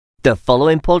The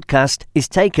following podcast is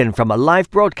taken from a live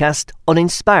broadcast on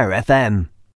Inspire FM.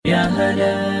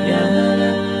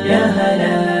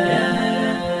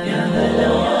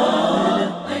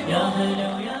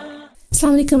 Assalamu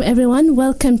alaikum everyone,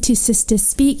 welcome to Sisters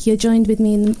Speak. You're joined with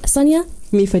me, Sonia.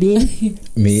 Me, Fareen.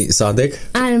 Me, Sadiq.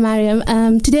 And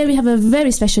Mariam. Today we have a very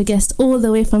special guest all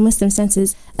the way from Muslim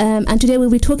Senses. And today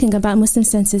we'll be talking about Muslim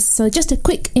Senses. So just a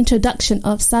quick introduction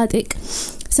of Sadiq.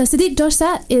 So Sadiq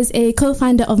Dorsat is a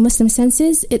co-founder of Muslim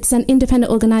Senses. It's an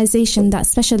independent organisation that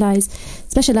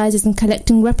specialises in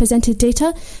collecting representative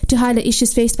data to highlight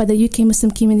issues faced by the UK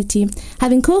Muslim community.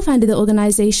 Having co-founded the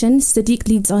organisation, Sadiq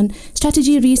leads on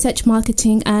strategy, research,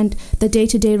 marketing and the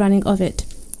day-to-day running of it.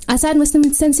 Aside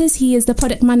Muslim Senses, he is the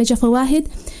product manager for Wahid,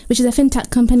 which is a fintech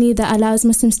company that allows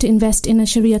Muslims to invest in a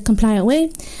Sharia-compliant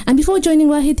way. And before joining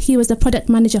Wahid, he was the product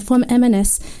manager for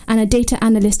M&S and a data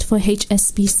analyst for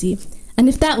HSBC. And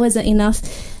if that wasn't enough,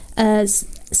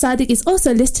 Sadiq is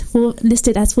also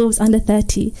listed as Forbes Under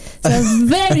 30. So a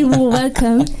very warm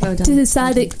welcome to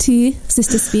Sadiq to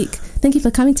Sister Speak. Thank you for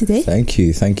coming today. Thank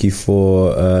you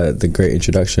for the great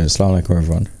introduction. Assalamu alaikum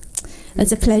everyone.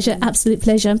 It's a pleasure, absolute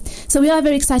pleasure. So we are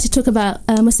very excited to talk about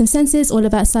Muslim Senses, all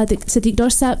about Sadiq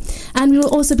Dorsat, and we will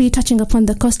also be touching upon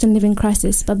the cost of living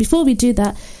crisis. But before we do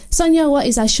that, Sonia, what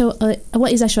is our show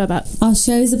about? Our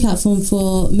show is a platform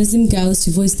for Muslim girls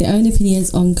to voice their own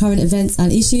opinions on current events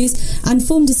and issues and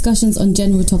form discussions on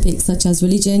general topics such as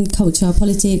religion, culture,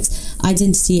 politics,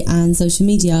 identity and social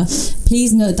media.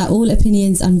 Please note that all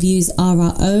opinions and views are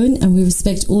our own and we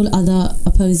respect all other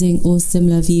opposing or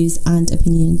similar views and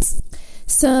opinions.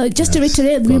 So just to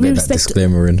reiterate, we respect that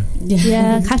disclaimer in.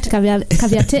 Yeah, have to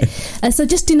caveat it. So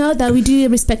just to know that we do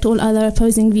respect all other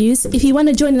opposing views. If you want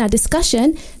to join in our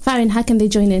discussion, Fareen, how can they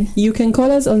join in? You can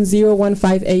call us on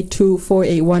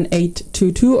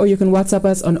 01582481822 or you can WhatsApp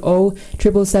us on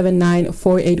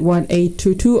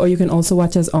 07779481822 or you can also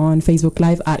watch us on Facebook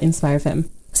Live at Inspire FM.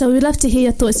 So we'd love to hear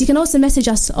your thoughts. You can also message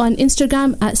us on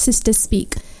Instagram at Sisters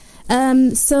Speak.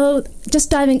 So just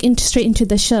diving straight into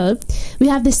the show, we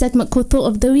have this segment called Thought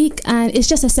of the Week, and it's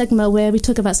just a segment where we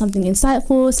talk about something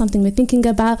insightful, something we're thinking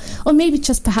about, or maybe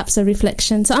just perhaps a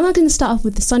reflection. So I'm going to start off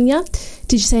with Sonia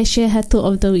to share her Thought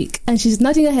of the Week, and she's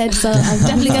nodding her head, so I'm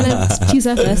definitely going to choose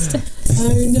her first.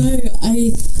 Oh no,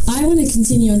 I want to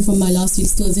continue on from my last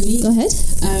week's Thought of the Week. Go ahead.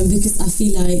 Because I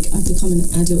feel like I've become an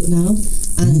adult now,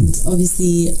 and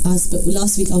obviously last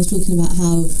week I was talking about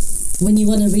how when you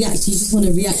want to react, you just want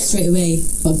to react straight away.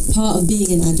 But part of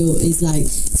being an adult is like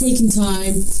taking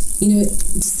time,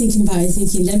 just thinking about it,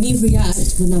 thinking, let me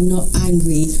react when I'm not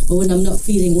angry or when I'm not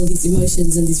feeling all these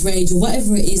emotions and this rage or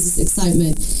whatever it is, this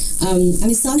excitement. And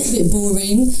it sounds a bit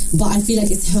boring, but I feel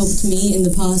like it's helped me in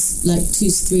the past 2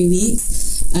 to 3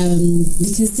 weeks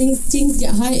because things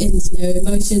get heightened,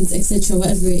 emotions, etc.,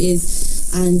 whatever it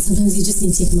is. And sometimes you just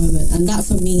need to take a moment. And that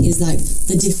for me is like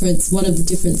the difference, one of the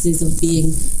differences of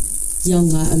being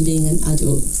younger and being an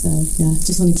adult. So yeah,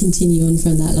 just want to continue on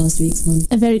from that last week's one.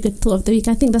 A very good Thought of the Week.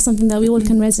 I think that's something that we all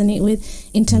can resonate with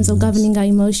in terms of governing our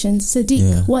emotions. So Deek,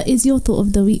 what is your Thought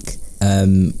of the Week?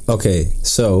 Okay,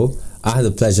 so I had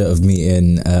the pleasure of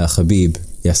meeting Khabib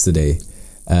yesterday,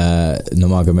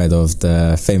 Nurmagomedov,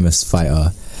 the famous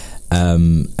fighter,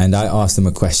 and I asked him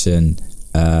a question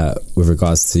with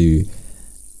regards to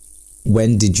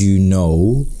when did you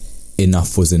know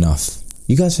enough was enough?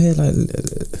 You guys hear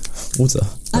water?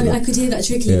 I could hear that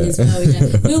trickling as well.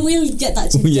 Yeah, we'll get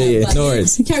that checked out. No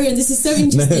worries. Carry on. This is so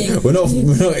interesting. No, we're not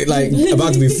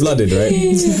about to be flooded,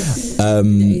 right?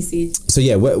 So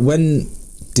yeah, when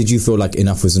did you feel like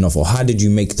enough was enough, or how did you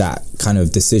make that kind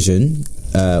of decision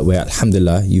where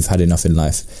alhamdulillah you've had enough in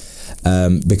life?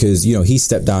 Because he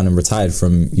stepped down and retired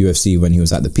from UFC when he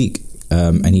was at the peak,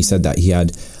 and he said that he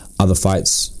had other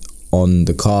fights on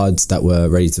the cards that were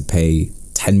ready to pay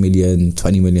 10 million,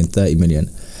 20 million, 30 million.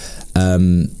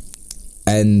 And,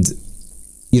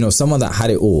 someone that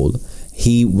had it all,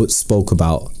 he spoke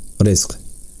about rizq.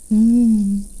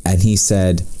 And he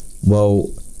said, well,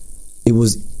 it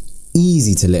was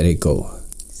easy to let it go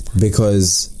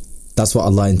because that's what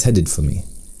Allah intended for me.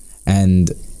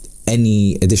 And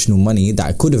any additional money that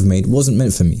I could have made wasn't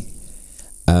meant for me.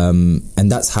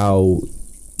 And that's how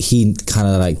he kind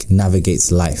of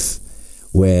navigates life,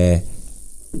 where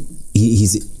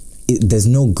there's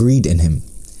no greed in him,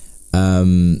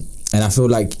 and I feel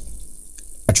like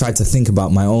I tried to think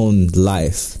about my own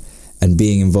life and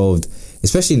being involved,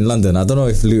 especially in London. I don't know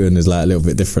if Luton is a little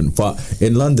bit different, but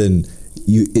in London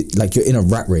you're in a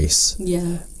rat race,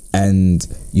 and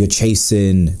you're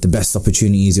chasing the best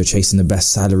opportunities, you're chasing the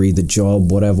best salary, the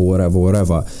job,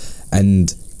 whatever,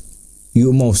 and you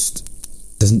almost,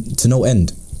 there's to no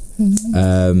end.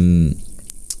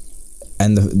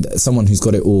 And someone who's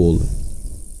got it all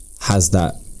has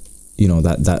that,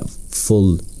 that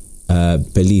full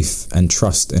belief and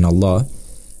trust in Allah,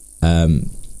 then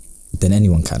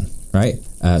anyone can, right?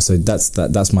 So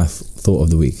that's my thought of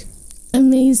the week.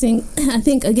 Amazing. I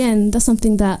think, again, that's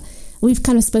something that we've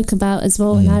kind of spoke about as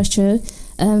well in our show,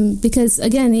 because,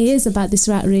 again, it is about this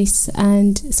rat race,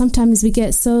 and sometimes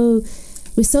we're so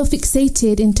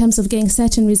fixated in terms of getting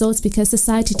certain results because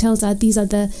society tells us these are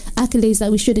the accolades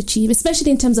that we should achieve,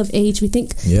 especially in terms of age. We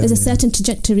think there's a certain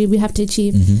trajectory we have to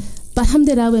achieve. But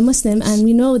alhamdulillah, we're Muslim, and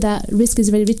we know that risk is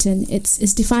already written.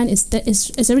 It's defined.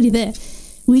 It's already there.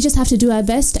 We just have to do our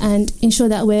best and ensure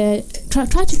that we're try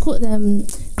to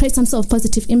create some sort of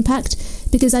positive impact,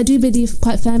 because I do believe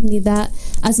quite firmly that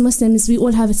as Muslims we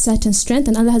all have a certain strength,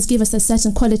 and Allah has given us a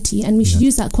certain quality, and we should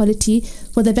use that quality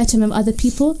for the betterment of other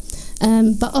people.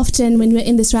 But often when we're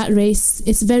in this rat race,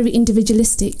 it's very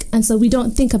individualistic, and so we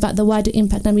don't think about the wider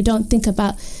impact, and we don't think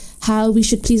about how we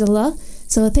should please Allah.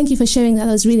 So thank you for sharing that.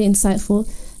 That was really insightful.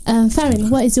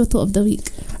 Farin, what is your thought of the week?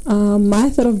 My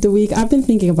thought of the week, I've been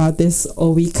thinking about this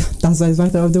all week. That's why it's my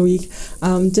thought of the week.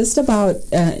 Just about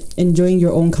enjoying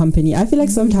your own company. I feel like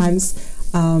sometimes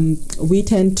we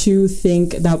tend to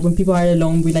think that when people are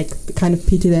alone, we kind of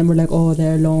pity them. We're like, oh,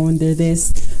 they're alone, they're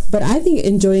this. But I think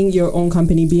enjoying your own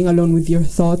company, being alone with your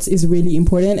thoughts, is really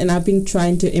important. And I've been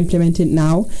trying to implement it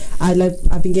now.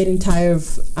 I've been getting tired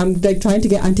of. I'm trying to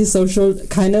get antisocial,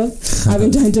 kind of. I've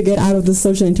been trying to get out of the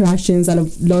social interactions out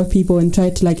of a lot of people and try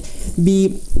to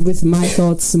be with my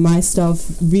thoughts, my stuff,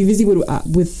 be busy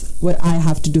with what I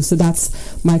have to do. So that's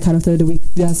my kind of third of the week.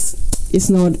 It's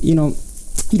not, you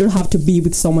don't have to be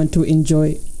with someone to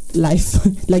enjoy life.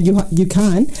 You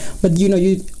can, but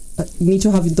you need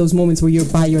to have those moments where you're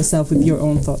by yourself with your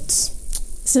own thoughts.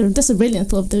 So that's a brilliant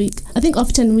thought of the week. I think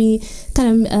often we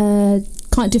kind of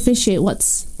can't differentiate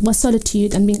what's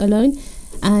solitude and being alone,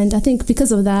 and I think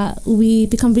because of that we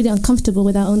become really uncomfortable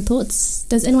with our own thoughts.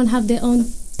 Does anyone have their own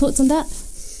thoughts on that?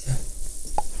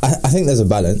 I think there's a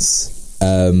balance.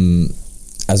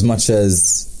 As much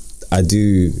as I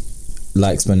do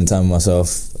like spending time with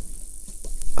myself,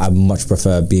 I much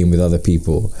prefer being with other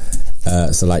people.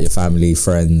 So like your family,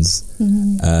 friends.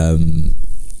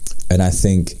 And I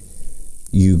think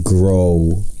you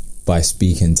grow by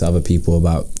speaking to other people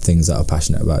about things that are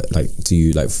passionate about, to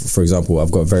you. For example,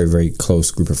 I've got a very, very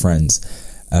close group of friends.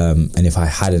 And if I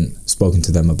hadn't spoken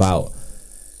to them about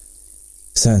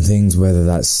certain things, whether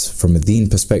that's from a deen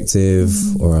perspective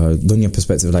or a dunya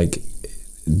perspective,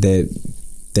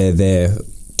 they're there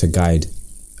to guide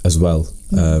as well.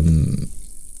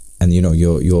 And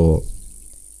you're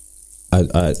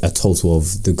a total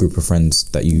of the group of friends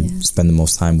that you spend the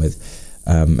most time with,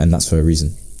 and that's for a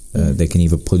reason. They can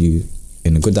either pull you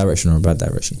in a good direction or a bad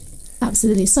direction.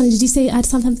 Absolutely. Sonny, did you say have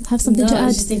something to add? I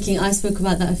was just thinking, I spoke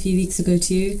about that a few weeks ago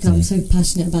too, because I'm so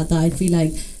passionate about that. I feel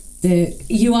like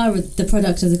you are the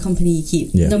product of the company you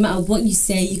keep. No matter what you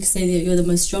say, you can say that you're the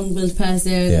most strong-willed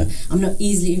person, I'm not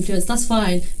easily influenced, that's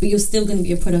fine, but you're still going to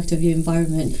be a product of your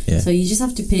environment. So you just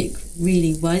have to pick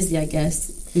really wisely, I guess,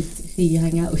 with who you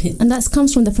hang out with. And that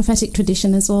comes from the prophetic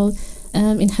tradition as well.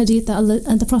 In hadith, that Allah,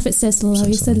 and the Prophet says sallallahu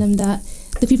alaihi wasallam, that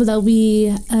the people that we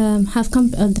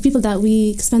the people that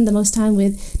we spend the most time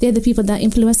with, they're the people that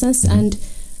influence us, and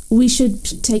we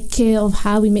should take care of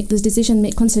how we make this decision,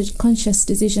 make conscious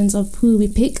decisions of who we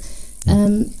pick.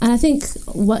 And I think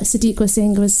what Sadiq was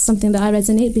saying was something that I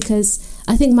resonate, because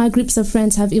I think my groups of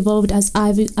friends have evolved as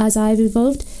I've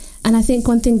evolved. And I think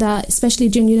one thing that, especially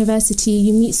during university,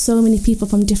 you meet so many people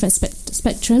from different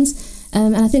spectrums.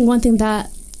 And I think one thing that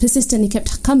persistently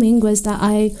kept coming was that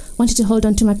I wanted to hold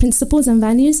on to my principles and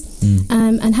values.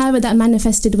 And however that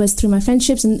manifested was through my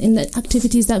friendships and in the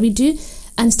activities that we do.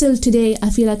 And still today, I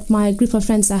feel like my group of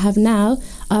friends that I have now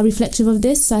are reflective of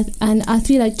this. And I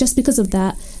feel like just because of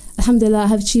that, alhamdulillah, I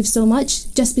have achieved so much,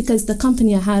 just because the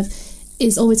company I have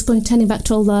is always turning back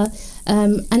to Allah.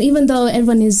 And even though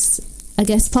everyone is, I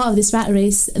guess, part of this rat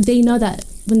race, they know that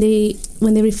when they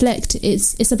reflect,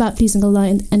 it's about pleasing Allah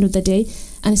at the end of the day,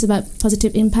 and it's about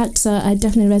positive impact. So I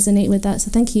definitely resonate with that. So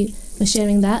thank you for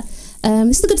sharing that.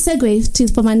 This is a good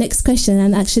segue for my next question,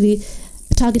 and actually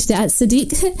targeted at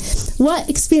Sadiq. What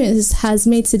experience has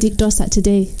made Sadiq Dorsat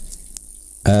today?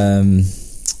 So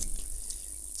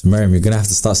Miriam, you're gonna have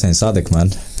to start saying Sadiq, man.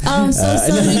 Oh, I'm so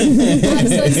sorry. I'm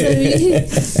so sorry.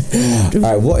 All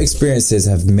right, what experiences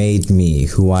have made me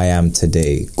who I am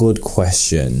today? Good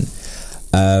question.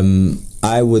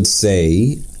 I would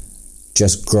say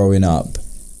just growing up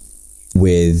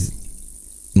with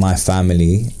my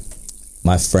family,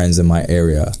 my friends in my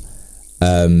area.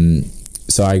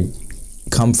 So I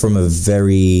come from a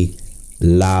very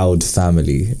loud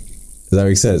family. Does that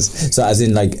make sense? So as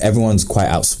in, like, everyone's quite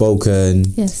outspoken.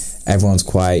 Yes. Everyone's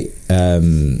quite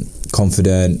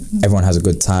confident. Everyone has a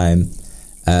good time.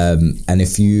 And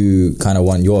if you kind of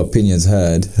want your opinions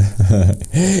heard,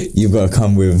 you've got to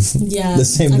come with the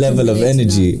same level of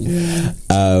energy. Yeah.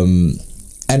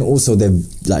 And also, they're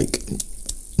like,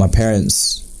 my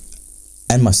parents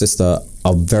and my sister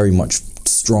are very much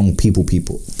strong people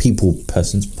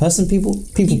persons, because it's plural.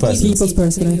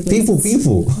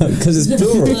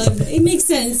 It makes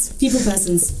sense. People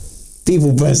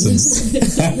persons.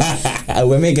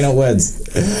 We're making up words.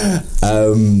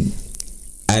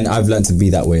 And I've learned to be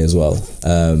that way as well.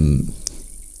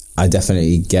 I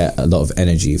definitely get a lot of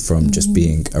energy from just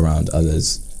being around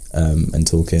others and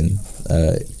talking,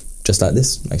 just like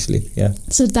this, actually. Yeah.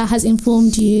 So that has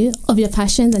informed you of your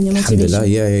passions and your motivation.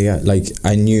 Yeah. Like,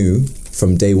 I knew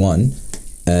from day one,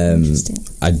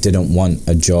 I didn't want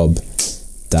a job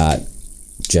that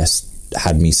just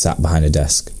had me sat behind a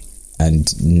desk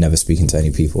and never speaking to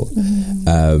any people.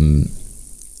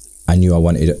 I knew I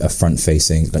wanted a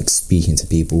front-facing, like, speaking to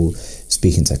people,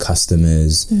 speaking to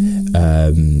customers,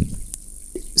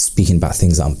 speaking about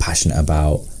things that I'm passionate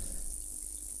about,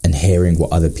 and hearing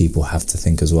what other people have to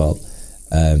think as well.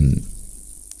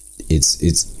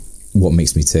 It's what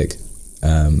makes me tick,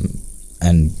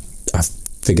 and I've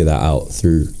figured that out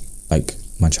through, like,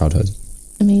 my childhood.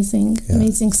 Amazing.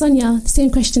 Sonia, same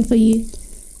question for you.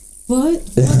 What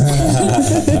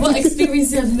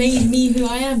experiences have made me who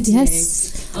I am today? Yes.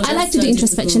 I like to do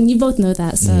introspection. You both know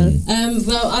that. So,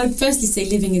 well, I would firstly say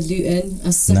living in Luton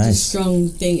as such a strong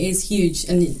thing is huge,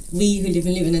 and we who live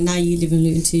in Luton, and now you live in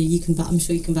Luton too, I'm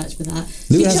sure you can vouch for that.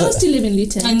 You chose to live in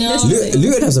Luton. I know.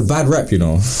 Luton has a bad rep, you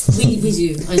know. We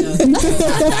do. I know.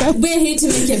 We're here to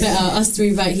make it better. Us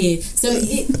three right here. So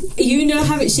you know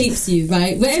how it shapes you,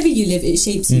 right? Wherever you live, it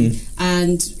shapes you,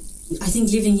 and I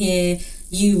think living here,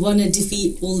 you want to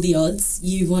defeat all the odds.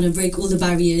 You want to break all the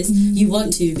barriers. You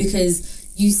want to, because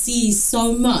you see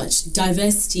so much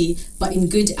diversity, but in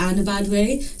good and a bad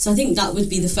way. So I think that would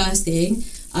be the first thing.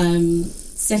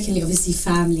 Secondly, obviously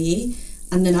family,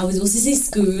 and then I would also say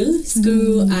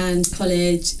school and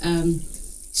college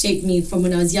shaped me from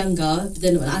when I was younger. But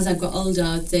then as I got older,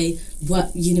 I'd say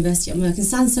university and work. It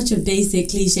sounds such a basic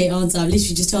cliche answer. I've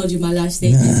literally just told you my life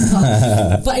statement,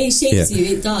 but it shapes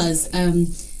you. It does.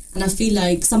 And I feel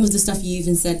like some of the stuff you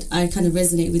even said, I kind of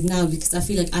resonate with now, because I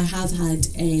feel like I have had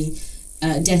a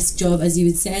desk job, as you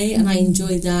would say, and I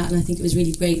enjoyed that, and I think it was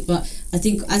really great. But I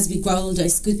think as we grow older,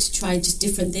 it's good to try just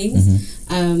different things.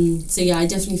 So yeah, I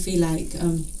definitely feel like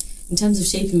in terms of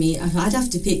shaping me, I'd have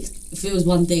to pick, if it was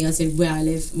one thing, I'd say where I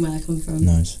live and where I come from.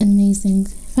 Nice. Amazing.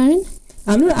 Farron?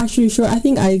 I'm not actually sure. I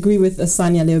think I agree with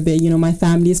Asanya a little bit. You know, my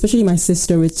family, especially my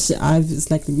sister, which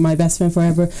is like my best friend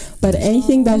forever. But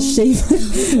anything that shaped,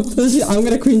 I'm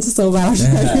gonna cringe so bad.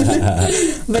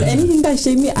 But anything that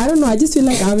shaped me, I don't know. I just feel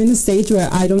like I'm in a stage where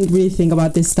I don't really think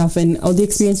about this stuff, and all the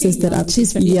experiences that I've.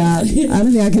 I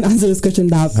don't think I can answer this question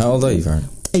now. How old are you, Farron?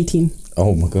 18.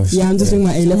 Oh my gosh. Yeah, I'm just doing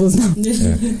my A levels now.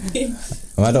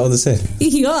 Am I the oldest here?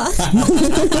 You are.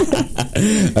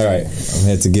 All right, I'm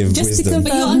here to give just wisdom.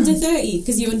 But you're under 30,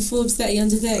 because you're on Forbes 30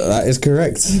 under 30. That is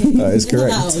correct. That is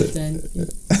correct. Not that old, then.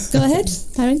 Go ahead,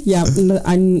 Farron. Yeah,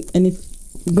 and if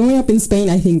growing up in Spain,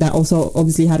 I think that also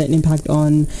obviously had an impact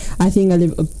on. I think a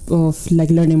little of like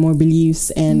learning more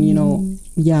beliefs, and you know,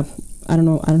 I don't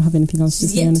know. I don't have anything else to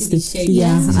say, honestly.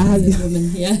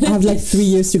 I have like 3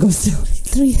 years to go still.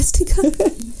 3 years to go.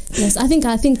 Yes, I think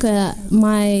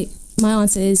my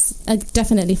answer is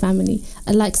definitely family.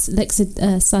 I like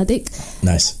Sadiq.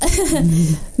 Nice.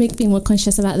 Make me more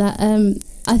conscious about that.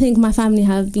 I think my family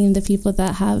have been the people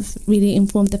that have really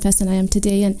informed the person I am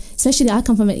today, and especially I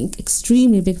come from an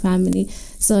extremely big family.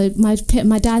 So my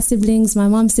dad's siblings, my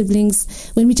mom's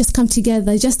siblings, when we just come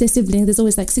together, just their siblings, there's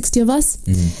always like 60 of us.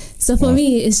 So for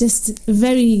me, it's just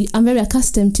I'm very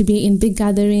accustomed to be in big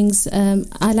gatherings.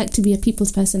 I like to be a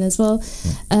people's person as well.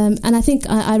 And I think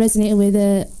I resonate with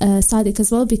Sadiq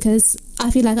as well, because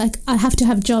I feel like I have to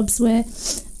have jobs where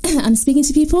I'm speaking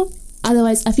to people.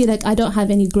 Otherwise, I feel like I don't have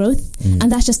any growth,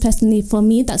 and that's just personally for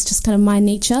me. That's just kind of my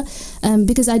nature,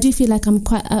 because I do feel like I'm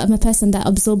a person that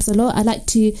absorbs a lot. I like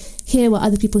to hear what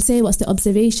other people say, what's the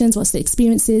observations, what's the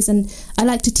experiences, and I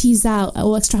like to tease out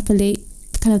or extrapolate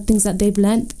kind of things that they've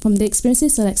learned from the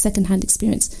experiences, so like secondhand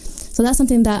experience. So that's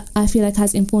something that I feel like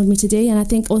has informed me today, and I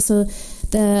think also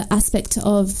the aspect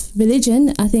of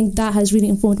religion, I think that has really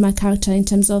informed my character in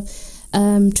terms of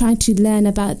trying to learn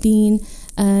about deen.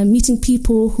 Meeting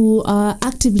people who are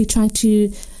actively trying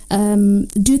to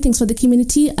do things for the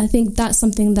community. I think that's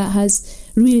something that has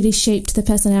really shaped the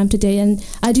person I am today. And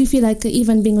I do feel like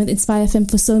even being with Inspire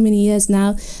FM for so many years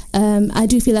now, I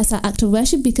do feel that's an act of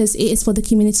worship because it is for the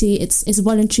community. It's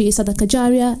voluntary. It's Sadaqah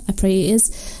Jariyah. I pray it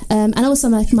is. And also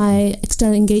like my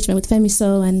external engagement with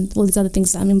Femiso and all these other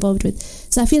things that I'm involved with.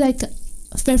 So I feel like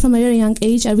from a very young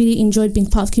age, I really enjoyed being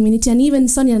part of community. And even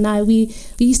Sonia and I, we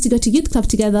used to go to youth club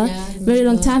together very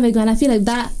long time ago. And I feel like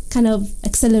that kind of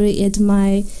accelerated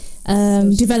my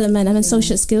development and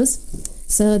social skills.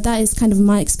 So that is kind of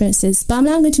my experiences. But I'm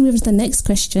now going to move on to the next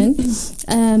question,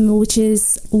 which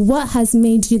is, what has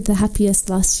made you the happiest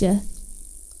last year?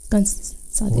 Go on,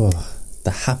 Sadiq. Whoa,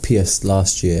 the happiest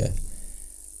last year.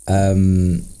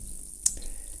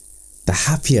 The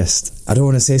happiest. I don't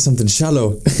want to say something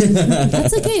shallow.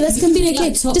 That's okay. That's convenient.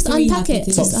 Like just unpack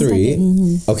it. Top three.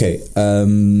 Okay.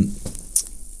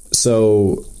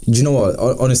 So do you know what?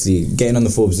 Honestly, getting on the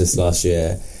Forbes list last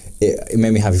year, it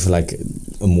made me happy for like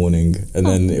a morning, and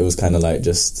then it was kind of like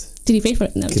just. Did you pay for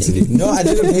it? No, I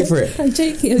didn't pay for it. I'm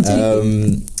joking.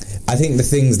 I think the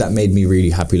things that made me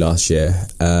really happy last year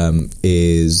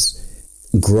is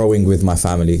growing with my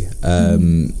family.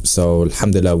 So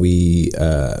alhamdulillah, we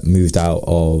moved out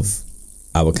of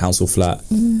our council flat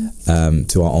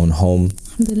to our own home,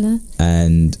 alhamdulillah,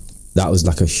 and that was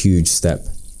like a huge step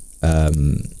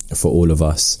for all of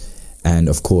us. And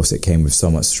of course it came with so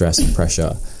much stress and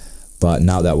pressure, but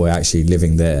now that we're actually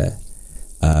living there,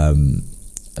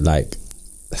 like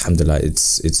alhamdulillah,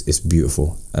 it's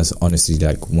beautiful. That's honestly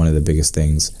like one of the biggest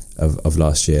things of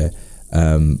last year.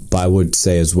 But I would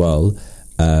say as well,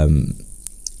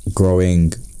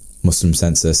 growing Muslim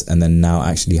Census and then now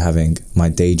actually having my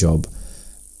day job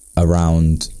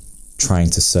around trying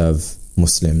to serve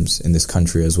Muslims in this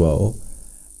country as well,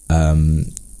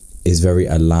 is very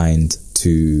aligned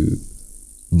to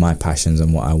my passions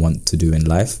and what I want to do in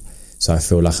life. So I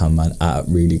feel like I'm at a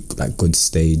really like good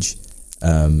stage,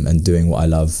 and doing what I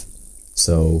love.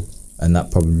 So, and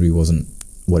that probably wasn't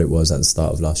what it was at the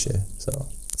start of last year. So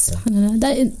yeah.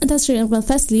 That's true. Well,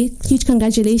 firstly, huge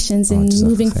congratulations in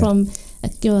moving from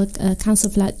your council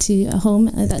flat to a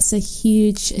home. That's a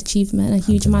huge achievement, a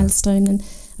huge milestone, and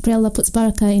I pray Allah puts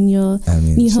barakah in your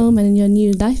new home and in your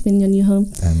new life, in your new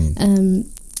home.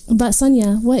 But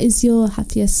Sonia, what is your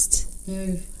happiest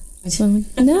moment?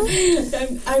 No?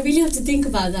 I really have to think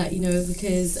about that,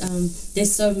 because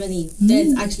there's so many.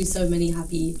 There's actually so many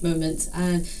happy moments,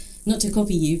 and not to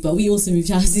copy you, but we also moved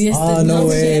houses yesterday. Oh, no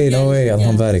way.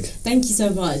 Alhamdulillah. Thank you so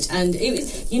much. And it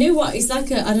was, you know what, it's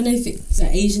like I don't know if it's an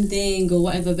Asian thing or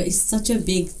whatever, but it's such a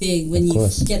big thing when you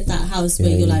get that house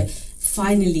where you're like,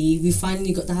 we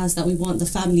finally got the house that we want, the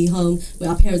family home where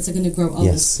our parents are going to grow old.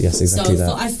 Yes, exactly that.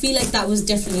 So I feel like that was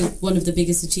definitely one of the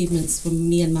biggest achievements for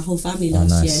me and my whole family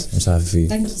last year. I'm so happy for you.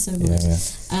 Thank you so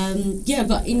much.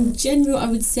 But in general, I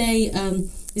would say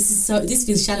this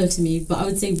feels shallow to me, but I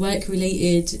would say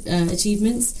work-related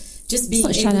achievements. Just being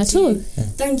able to. At all.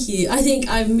 Thank you. I think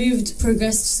I've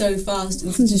progressed so fast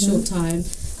in such a short time,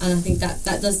 and I think that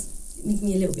does make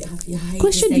me a little bit happy. I hate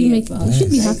to say it, but you should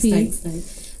be happy.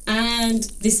 Thanks. And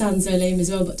this sounds so lame as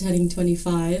well, but turning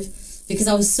 25, because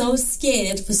I was so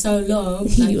scared for so long.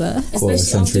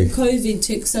 Especially after COVID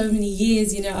took so many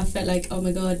years, I felt like, oh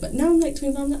my God. But now I'm like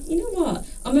 25, I'm like, you know what?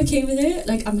 I'm okay with it.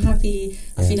 Like, I'm happy.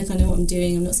 I feel like I know what I'm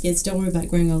doing. I'm not scared. So don't worry about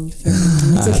growing old.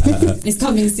 It's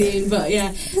coming soon. But yeah,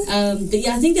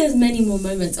 I think there's many more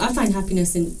moments. I find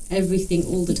happiness in everything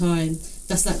all the time.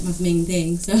 That's like my main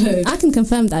thing. So I can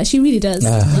confirm that. She really does.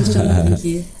 Thank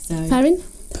you. Karen?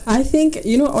 I think,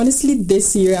 honestly,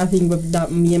 this year, I think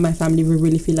that me and my family, we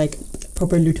really feel like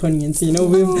proper Lutonians,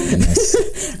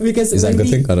 because is that a good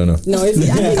thing? I don't know. No, I think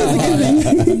it's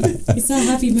a good thing. It's a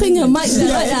happy moment. Putting your mic there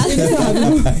like that.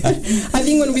 I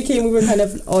think when we came, we were kind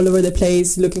of all over the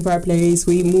place, looking for our place.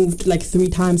 We moved like 3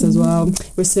 times as well.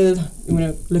 We're still,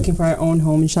 looking for our own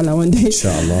home, inshallah, one day.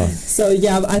 Inshallah. So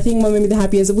yeah, I think what made me the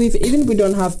happiest, even if we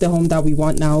don't have the home that we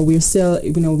want now, we're still,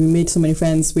 we made so many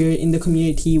friends. We're in the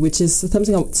community, which is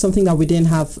something that we didn't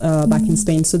have back in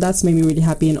Spain. So that's made me really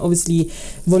happy. And obviously,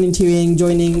 volunteering,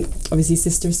 joining, obviously,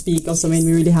 Sister Speak also made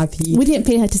me really happy. We didn't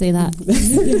pay her to say that.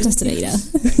 Just to let you know.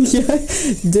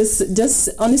 Just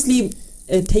honestly,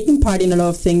 taking part in a lot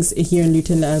of things here in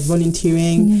Luton,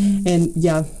 volunteering, and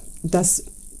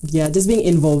just being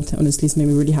involved, honestly, has made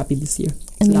me really happy this year.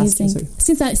 Amazing.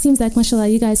 Seems like, mashallah,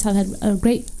 you guys have had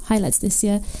great highlights this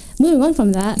year. Moving on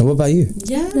from that. And what about you?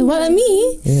 Yeah. What about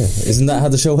me? Yeah. Isn't that how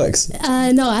the show works?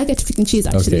 No, I get to pick and choose,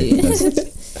 actually. Okay.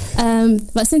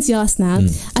 But since you asked now,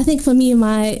 I think for me,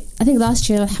 I think last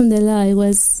year, alhamdulillah, it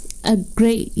was a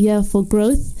great year for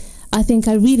growth. I think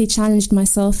I really challenged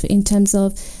myself in terms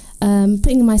of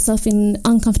putting myself in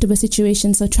uncomfortable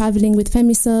situations, so traveling with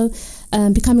FEMISO,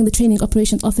 becoming the training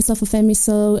operations officer for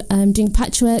FEMISO, doing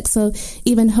patchwork, so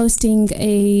even hosting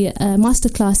a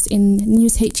masterclass in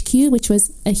News HQ, which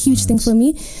was a huge thing for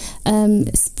me,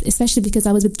 especially because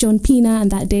I was with John Pina,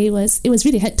 and that day was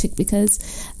really hectic because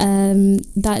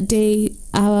that day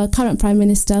our current Prime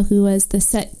Minister, who was the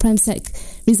Prem Sec,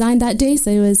 resigned that day, so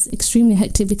it was extremely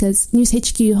hectic because News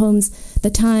HQ homes the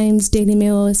Times, Daily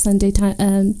Mail, Sunday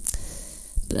Time,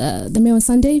 the Mail on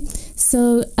Sunday.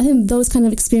 So I think those kind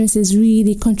of experiences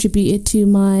really contributed to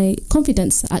my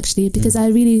confidence, actually, because I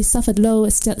really suffered low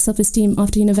self-esteem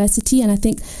after university, and I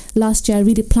think last year I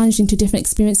really plunged into different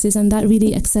experiences, and that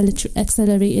really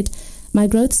accelerated my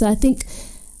growth. So I think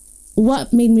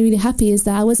what made me really happy is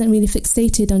that I wasn't really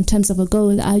fixated on terms of a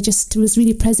goal. I just was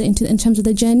really present in terms of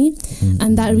the journey,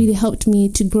 and that really helped me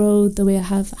to grow the way I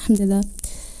have, alhamdulillah.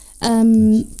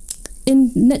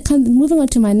 Moving on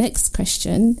to my next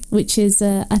question, which is,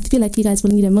 I feel like you guys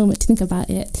will need a moment to think about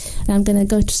it. And I'm going to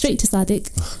go straight to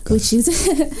Sadiq, which is,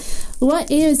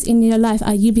 what areas in your life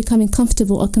are you becoming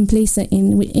comfortable or complacent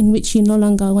in which you no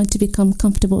longer want to become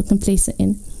comfortable or complacent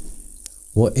in?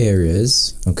 What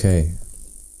areas? Okay,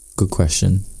 good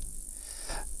question.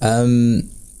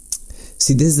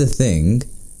 See, this is the thing.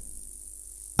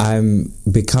 I'm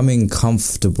becoming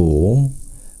comfortable,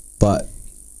 but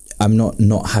I'm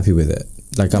not happy with it.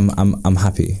 Like I'm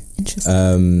happy.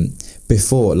 Interesting.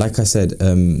 Before, like I said,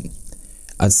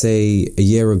 I'd say a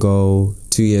year ago,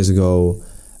 2 years ago,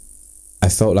 I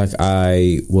felt like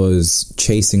I was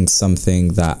chasing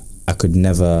something that I could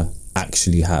never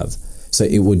actually have. So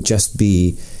it would just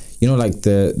be, you know, like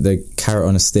the carrot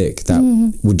on a stick that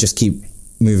would just keep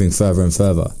moving further and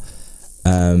further.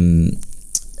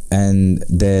 And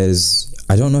there's,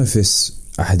 I don't know if it's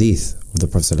a hadith of the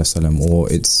Prophet ﷺ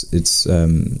or it's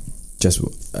just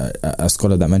a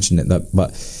scholar that mentioned it,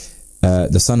 but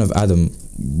the son of Adam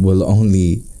will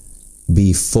only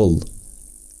be full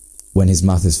when his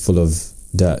mouth is full of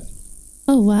dirt.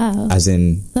 Oh wow! As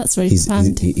in, that's very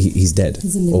profound. He's dead,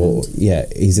 he's in the ground. Yeah,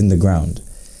 he's in the ground.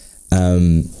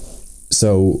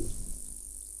 So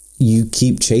you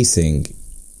keep chasing,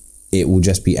 it will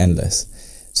just be endless.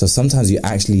 So sometimes you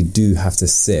actually do have to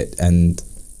sit and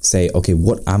say, okay,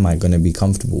 what am I going to be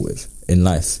comfortable with in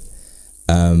life?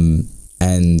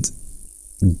 And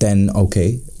then,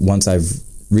 okay, once I've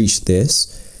reached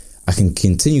this, I can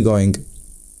continue going,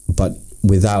 but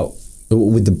with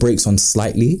the brakes on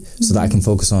slightly, so that I can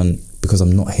focus on, because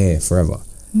I'm not here forever.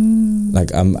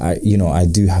 Like I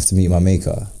do have to meet my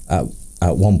maker at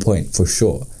one point for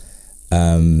sure.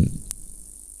 And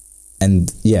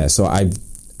yeah, so I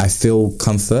feel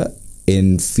comfort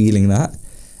in feeling that,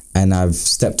 and I've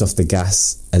stepped off the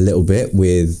gas a little bit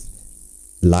with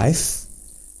life,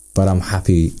 but I'm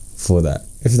happy for that,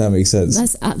 if that makes sense.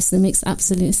 Makes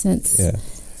absolute sense. Yeah.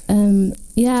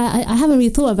 I haven't really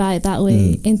thought about it that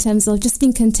way, in terms of just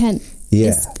being content.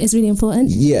 Yeah. is really important.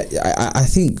 Yeah, I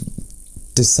think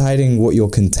deciding what you're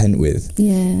content with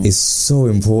is so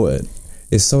important.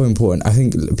 It's so important. I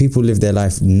think people live their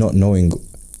life not knowing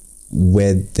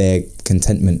where their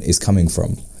contentment is coming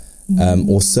from,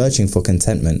 or searching for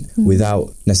contentment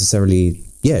without necessarily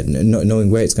not knowing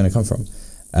where it's going to come from,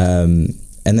 and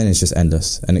then it's just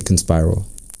endless and it can spiral.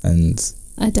 And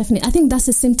I think that's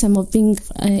a symptom of being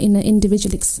in an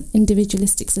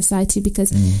individualistic society,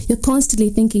 because you're constantly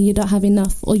thinking you don't have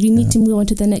enough, or you need to move on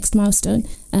to the next milestone.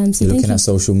 So you're looking at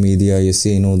social media, you're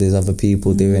seeing all these other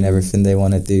people doing everything they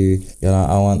want to do. You're like,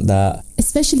 I want that.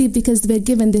 Especially because we're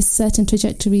given this certain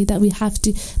trajectory that we have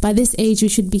to, by this age we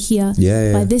should be here,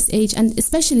 by this age, and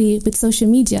especially with social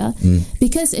media,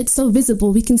 because it's so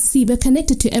visible, we're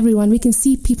connected to everyone, we can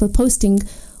see people posting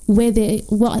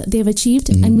what they've achieved,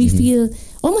 and we feel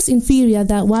almost inferior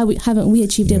that why haven't we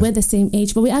achieved it? We're the same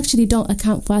age, but we actually don't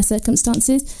account for our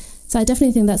circumstances. So I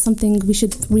definitely think that's something we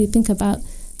should really think about.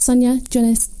 Sonia, do you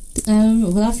want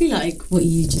to? Well, I feel like what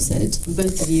you just said,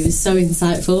 both of you, is so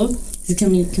insightful. It's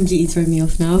completely thrown me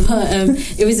off now, but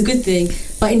it was a good thing.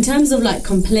 But in terms of like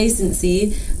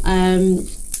complacency,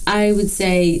 I would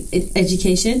say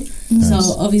education.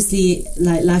 So obviously,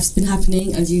 like, life's been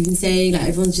happening, as you've been saying, like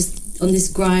everyone's just on this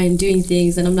grind doing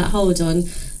things, and I'm like, hold on,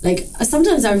 like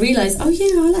sometimes I realize, I'm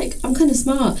kind of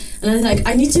smart, and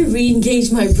I need to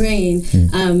re-engage my brain,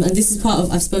 and this is part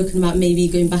of, I've spoken about maybe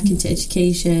going back into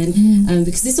education,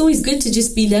 because it's always good to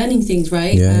just be learning things,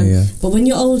 right? But when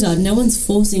you're older, no one's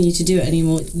forcing you to do it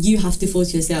anymore. You have to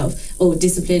force yourself, or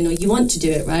discipline, or you want to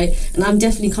do it, right? And I'm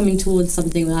definitely coming towards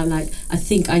something where I'm like, I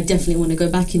think I definitely want to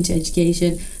go back into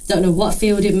education. Don't know what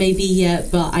field it may be yet,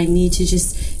 but I need to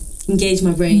just engage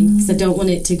my brain because I don't want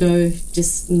it to go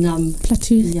just numb.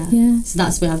 Plateau. Yeah. So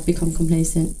that's where I've become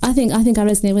complacent. I think I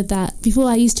resonate with that. Before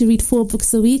I used to read 4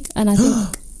 books a week, and I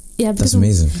think that's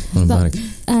amazing.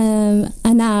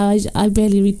 And now I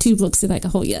barely read 2 books in like a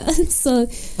whole year. So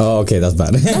okay, that's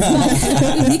bad.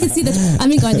 You can see that I'm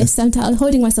being honest. I'm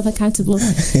holding myself accountable,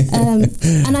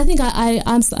 and I think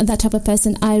I'm that type of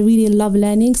person. I really love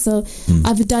learning. So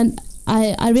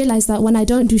I realized that when I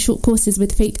don't do short courses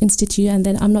with Faith Institute, and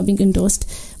then I'm not being endorsed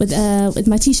with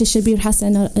my teacher Shabir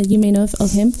Hassan, you may know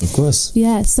of him. Of course.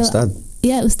 Yeah. So Ustad.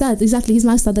 Yeah, Ustad. Exactly. He's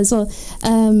my Ustad as well.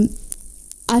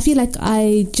 I feel like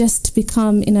I just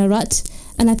become in a rut,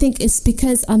 and I think it's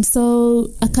because I'm so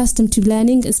accustomed to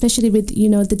learning, especially with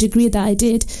the degree that I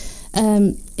did.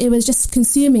 It was just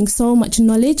consuming so much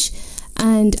knowledge,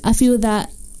 and I feel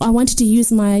that I wanted to use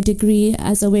my degree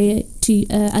as a way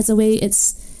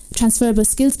it's transferable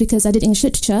skills, because I did English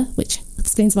literature, which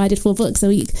explains why I did 4 books a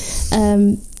week.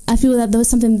 I feel that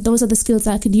those are the skills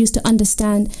that I could use to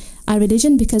understand our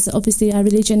religion, because obviously our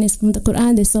religion is from the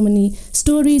Quran. There's so many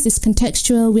stories, it's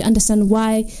contextual, we understand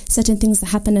why certain things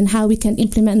happen and how we can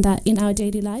implement that in our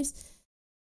daily lives.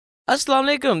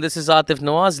 Assalamu alaikum, this is Atif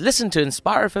Nawaz. Listen to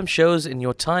Inspire FM shows in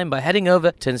your time by heading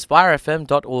over to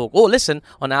inspirefm.org or listen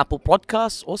on Apple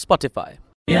Podcasts or Spotify.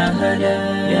 Ya hala,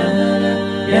 ya hala,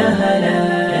 ya hala,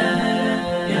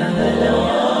 ya hala.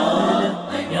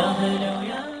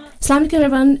 Assalamu alaikum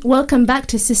everyone, welcome back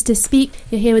to Sisters Speak.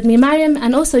 You're here with me, Mariam,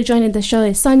 and also joining the show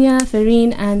is Sonia,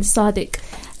 Fareen and Sadiq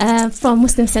from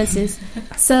Muslim Senses.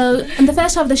 So in the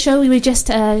first half of the show we were just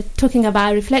talking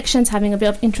about reflections, having a bit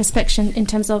of introspection in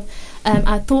terms of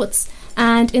our thoughts,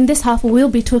 and in this half we'll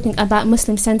be talking about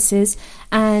Muslim Senses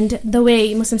and the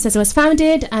way Muslim Senses was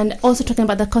founded, and also talking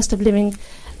about the cost of living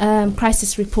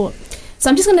crisis report. So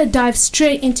I'm just going to dive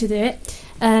straight into it.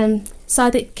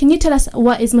 Sadiq, can you tell us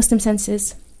what is Muslim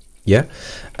Senses? Yeah.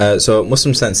 So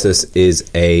Muslim Census is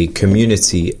a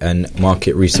community and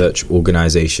market research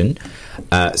organization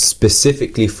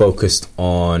specifically focused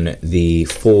on the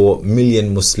 4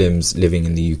 million Muslims living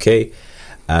in the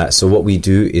UK. So what we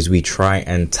do is we try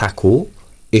and tackle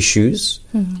issues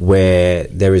where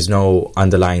there is no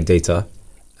underlying data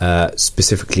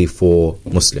specifically for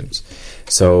Muslims.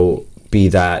 So be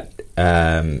that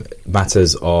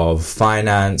matters of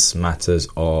finance, matters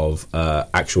of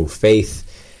actual faith,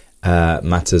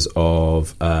 matters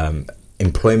of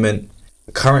employment.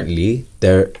 Currently,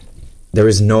 there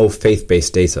is no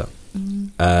faith-based data.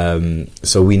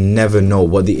 So we never know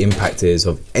what the impact is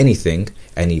of anything,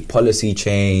 any policy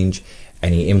change,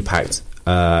 any impact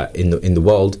in the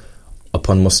world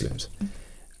upon Muslims.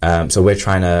 So we're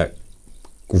trying to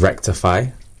rectify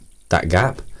that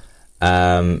gap.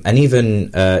 And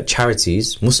even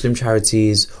charities, Muslim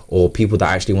charities, or people that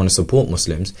actually want to support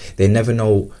Muslims, they never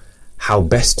know how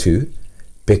best to,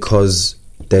 because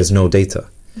there's no data.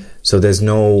 So there's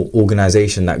no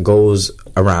organization that goes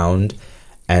around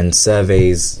and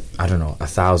surveys,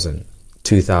 1,000,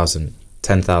 2,000,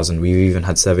 10,000. We've even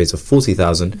had surveys of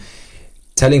 40,000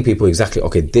 telling people exactly,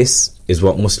 okay, this is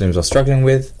what Muslims are struggling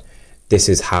with, this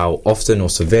is how often or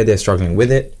severe they're struggling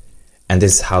with it, and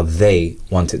this is how they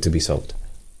want it to be solved.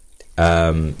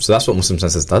 So that's what Muslim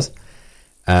Census does.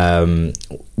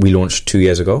 We launched 2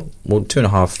 years ago,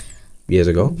 2.5 years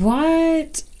ago.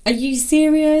 What? Are you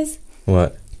serious?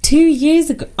 What? 2 years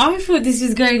ago? I thought this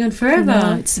was going on forever.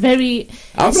 No, it's very... Do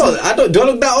I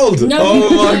look that old? No, oh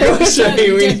my gosh,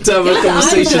 we need to have a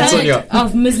conversation, Sonia.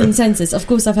 Of Muslim Census, of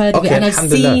course I've heard of it, and I've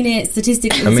seen it,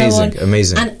 statistics and so on.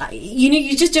 Amazing. And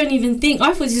you just don't even think,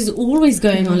 I thought this is always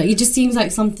going on. Like, it just seems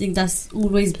like something that's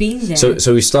always been there.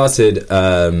 So we started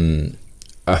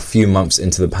a few months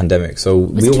into the pandemic. So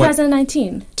was it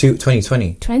 2019?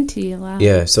 2020. 20, wow.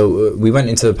 Yeah, so we went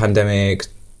into the pandemic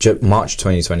March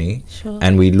 2020, sure.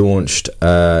 And we launched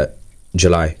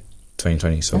July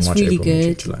 2020. So that's March, really April, good.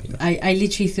 May, July. Yeah. I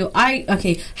literally thought,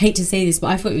 hate to say this,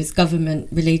 but I thought it was government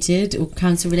related or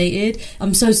council related.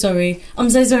 I'm so sorry. I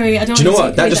don't. Do you know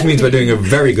what? That just means we're doing a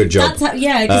very good job.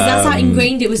 That's how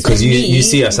ingrained it was. Because you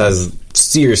see us as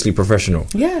seriously professional.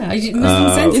 Yeah,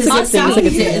 Muslim Census. I sounded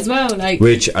it as well. Like,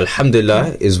 which,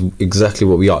 alhamdulillah, is exactly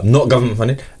what we are. Not government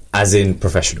funded, as in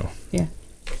professional. Yeah,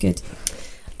 good.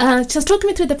 Just talk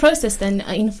me through the process then,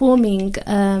 informing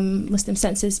Muslim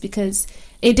Census, because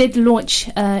it did launch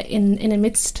in the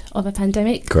midst of a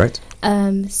pandemic. Correct.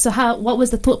 So what was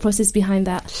the thought process behind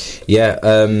that? Yeah,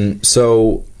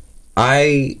 so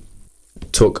I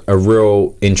took a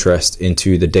real interest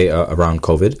into the data around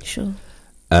COVID. Sure.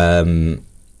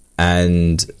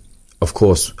 And of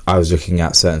course, I was looking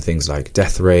at certain things like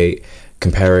death rate,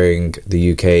 comparing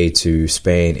the UK to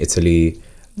Spain, Italy,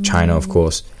 China, of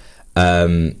course.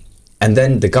 And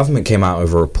then the government came out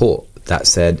with a report that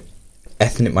said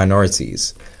ethnic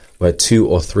minorities were 2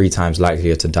 or 3 times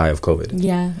likelier to die of COVID.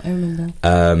 Yeah, I remember.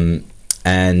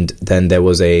 And then there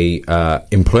was a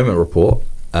employment report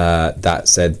that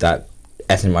said that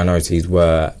ethnic minorities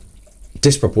were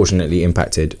disproportionately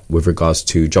impacted with regards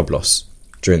to job loss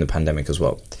during the pandemic as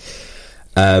well.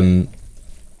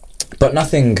 But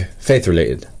nothing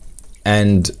faith-related.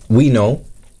 And we know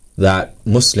that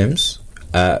Muslims,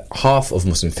 half of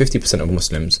Muslims, 50% of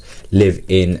Muslims, live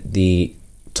in the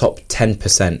top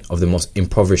 10% of the most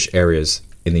impoverished areas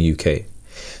in the UK.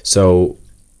 So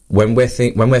when we're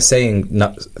saying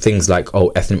things like, oh,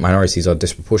 ethnic minorities are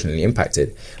disproportionately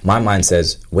impacted, my mind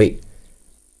says, wait,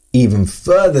 even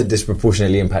further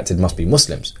disproportionately impacted must be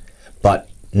Muslims. But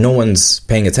no one's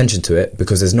paying attention to it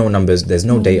because there's no numbers, there's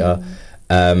no data,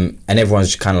 and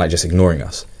everyone's kind of like just ignoring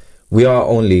us. We are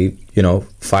only,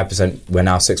 5%, we're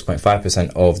now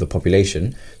 6.5% of the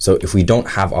population. So if we don't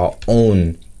have our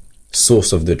own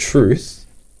source of the truth,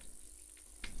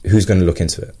 who's going to look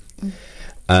into it?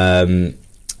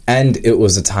 And it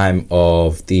was a time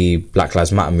of the Black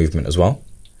Lives Matter movement as well.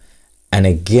 And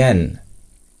again,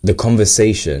 the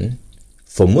conversation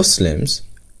for Muslims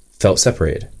felt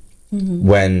separated.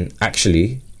 When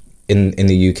actually in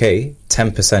the UK,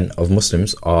 10% of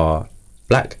Muslims are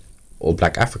black or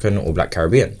black African or black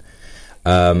Caribbean.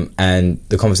 And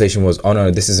the conversation was, oh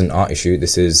no, this isn't our issue.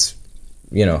 This is,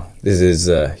 this is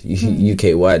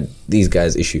UK-wide, these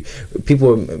guys' issue. People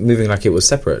were moving like it was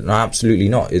separate. No, absolutely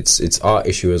not. It's our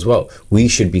issue as well. We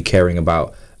should be caring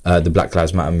about the Black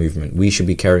Lives Matter movement. We should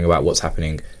be caring about what's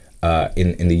happening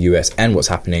in the US and what's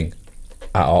happening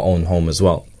at our own home as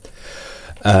well.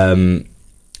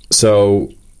 So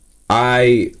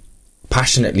I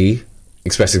passionately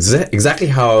expressed exactly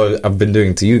how I've been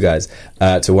doing to you guys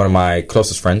to one of my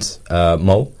closest friends,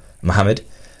 Mohammed.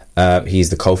 He's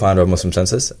the co-founder of Muslim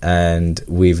Census, and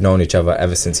we've known each other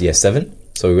ever since year 7.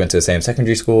 So we went to the same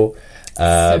secondary school.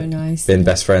 So nice. Been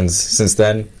best friends since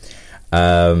then.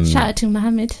 Shout out to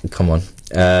Mohammed. Come on.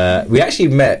 We actually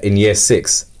met in year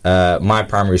 6. My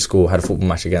primary school had a football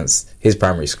match against his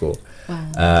primary school.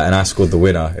 Wow. And I scored the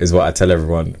winner, is what I tell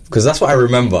everyone, because that's what I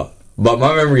remember. But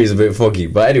my memory is a bit foggy.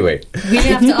 But anyway, we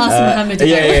have to ask Mohammed.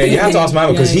 Yeah, you have to ask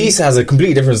Mohammed because he has a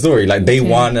completely different story. Like they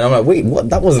won, and I'm like, wait, what?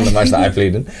 That wasn't the match that I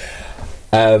played in.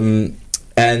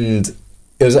 And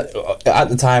it was at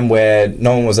the time where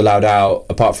no one was allowed out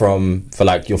apart from for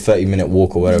like your 30-minute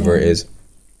walk or whatever it is.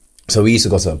 So we used to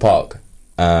go to the park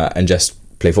and just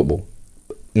play football.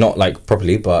 Not like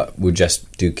properly, but we'd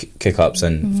just do kick-ups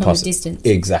and pass. From a distance.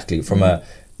 Exactly, from a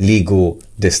legal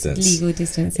distance. Legal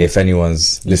distance. If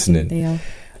anyone's listening. They are.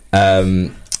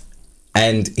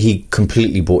 And he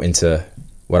completely bought into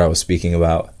what I was speaking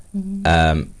about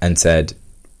and said,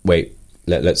 wait,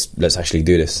 let's actually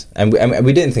do this. And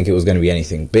we didn't think it was going to be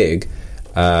anything big.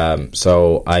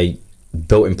 So I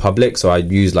built in public. So I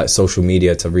used like social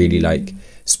media to really like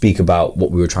speak about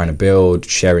what we were trying to build,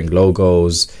 sharing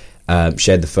logos,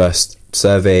 shared the first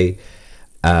survey.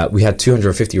 We had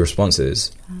 250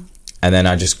 responses. Wow. And then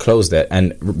I just closed it.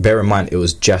 And bear in mind, it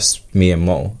was just me and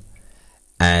Mo.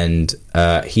 And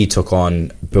he took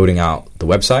on building out the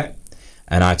website.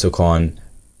 And I took on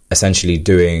essentially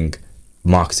doing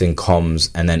marketing,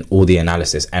 comms, and then all the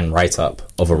analysis and write-up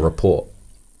of a report.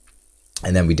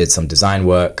 And then we did some design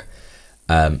work.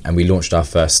 And we launched our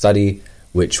first study,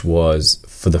 which was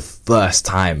for the first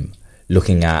time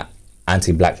looking at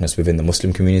anti-blackness within the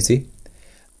Muslim community.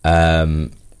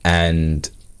 And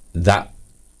that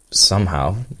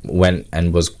somehow went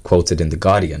and was quoted in The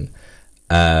Guardian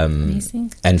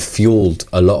and fueled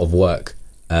a lot of work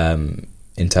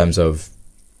in terms of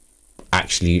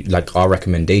actually like our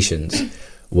recommendations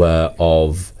were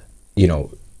of,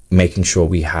 making sure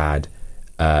we had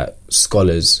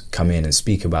scholars come in and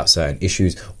speak about certain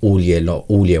issues all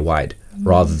year wide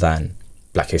rather than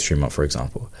Black History Month, for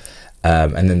example.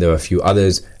 And then there were a few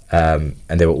others and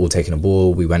they were all taking a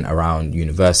ball. We went around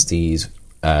universities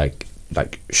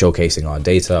like showcasing our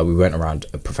data. We went around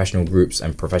professional groups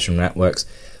and professional networks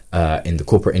in the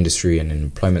corporate industry and in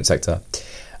employment sector.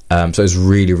 So it was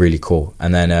really, really cool.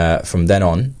 And then from then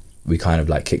on, we kind of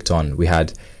like kicked on. We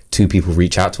had 2 people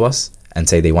reach out to us and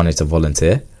say they wanted to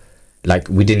volunteer. Like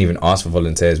we didn't even ask for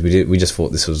volunteers. We just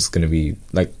thought this was going to be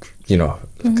like,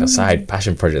 like a side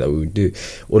passion project that we would do.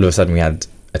 All of a sudden we had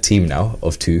a team now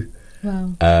of 2.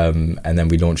 Wow. And then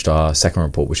we launched our second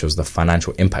report, which was the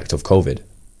financial impact of COVID.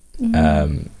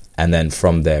 And then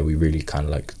from there, we really kind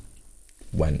of like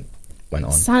went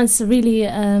on. Sounds really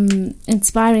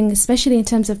inspiring, especially in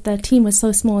terms of the team was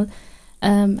so small.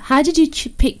 How did you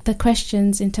pick the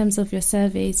questions in terms of your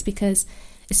surveys? Because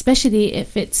especially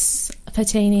if it's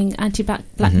pertaining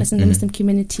anti-blackness in the Muslim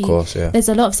community. Of course, yeah. There's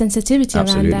a lot of sensitivity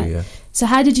around that. Yeah. So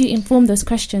how did you inform those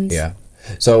questions? Yeah.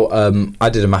 So I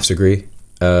did a maths degree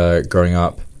growing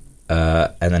up,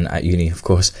 and then at uni, of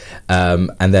course.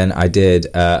 And then I did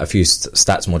a few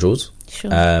stats modules.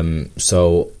 Sure.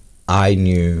 So I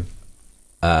knew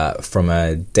from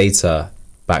a data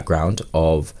background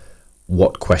of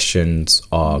what questions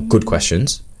are good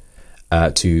questions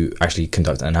to actually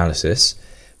conduct an analysis.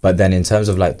 But then in terms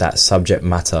of like that subject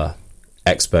matter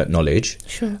expert knowledge,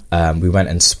 sure. We went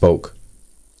and spoke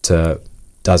to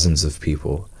dozens of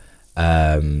people.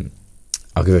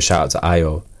 I'll give a shout out to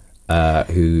Ayo,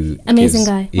 who amazing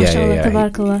guy.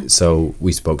 Yeah. So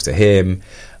we spoke to him.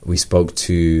 We spoke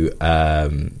to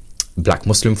Black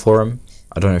Muslim Forum.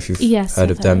 I don't know if you've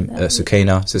heard of them.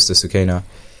 Sukaina, Sister Sukaina.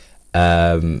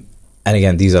 And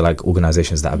again, these are like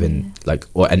organizations that have been like,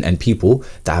 and people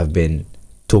that have been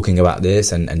talking about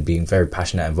this and being very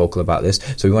passionate and vocal about this.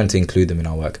 So we wanted to include them in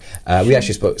our work. We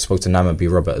actually spoke to Nama B.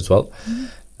 Robert as well.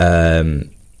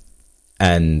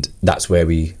 And that's where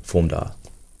we formed our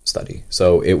study.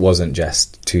 So it wasn't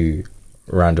just two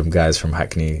random guys from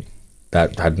Hackney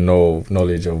that had no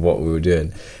knowledge of what we were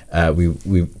doing.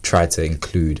 We tried to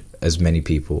include as many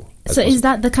people as possible. Is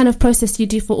that the kind of process you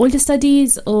do for all the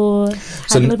studies, or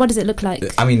what does it look like?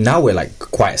 I mean, now we're like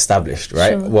quite established,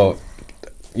 right? Sure. Well,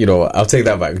 you know, I'll take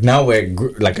that back. Now we're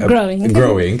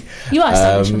growing. You are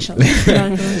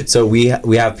established. So we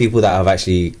have people that have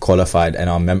actually qualified and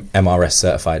are MRS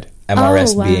certified.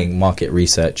 MRS being Market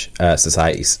Research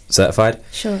Society certified.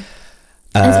 Sure.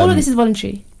 And all of this is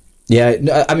voluntary?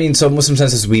 Yeah, I mean, so Muslim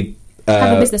Census, we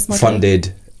have a business model.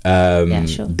 Funded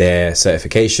their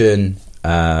certification.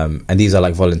 And these are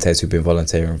like volunteers who've been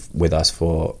volunteering with us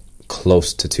for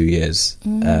close to 2 years,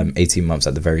 18 months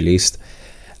at the very least.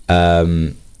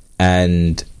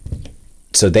 And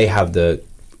so they have the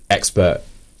expert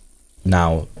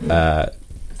now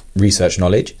research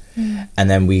knowledge. And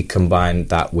then we combine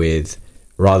that with,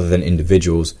 rather than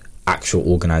individuals, actual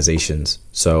organizations.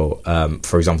 So,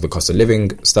 for example, the cost of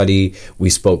living study, we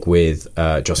spoke with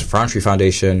Joseph Rowntree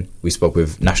Foundation, we spoke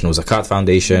with National Zakat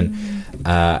Foundation,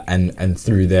 and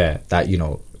through there, that, you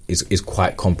know, is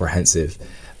quite comprehensive.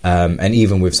 And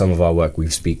even with some of our work, we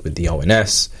speak with the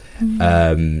ONS,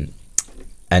 and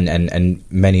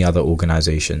many other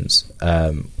organizations.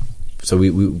 So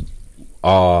we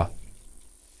our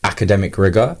academic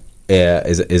rigor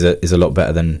is a lot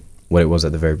better than what it was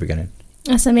at the very beginning.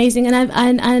 That's amazing.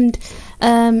 And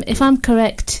if I'm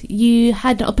correct, you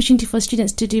had the opportunity for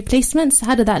students to do placements.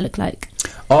 How did that look like?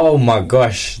 Oh my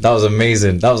gosh, that was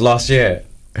amazing. That was last year.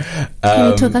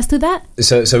 Can you talk us through that?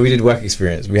 So we did work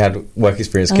experience. We had work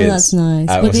experience kids. Oh, that's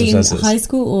nice. Were they in high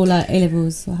school or like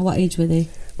A-levels? What age were they?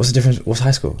 What's the difference? What's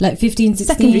high school? Like 15,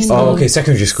 16? Secondary school. Oh, okay,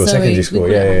 secondary school.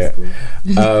 Yeah.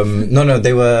 No,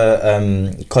 they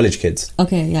were college kids.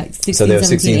 Okay, yeah, 16, so they were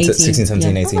 16,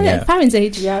 17, 18, oh, yeah. Parents'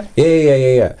 age, Yeah.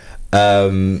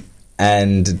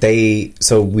 And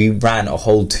so we ran a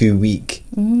whole 2-week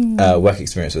work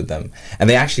experience with them. And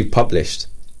they actually published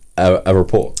a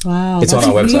report. Wow. It's on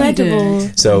our website.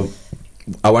 Incredible. So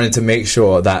I wanted to make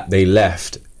sure that they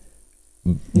left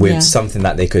with something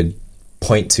that they could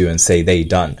point to and say they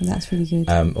done. That's really good.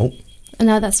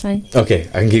 No, that's fine. Okay,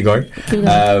 I can keep going.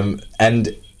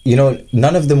 And you know,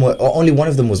 only one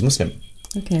of them was Muslim.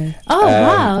 Okay. Oh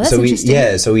wow, that's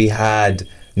interesting. So we had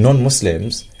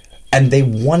non-Muslims, and they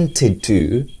wanted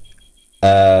to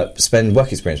spend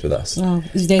work experience with us. Wow,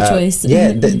 it was their choice.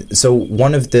 So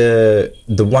one of the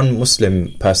one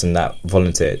Muslim person that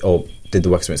volunteered or did the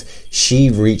work experience,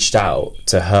 she reached out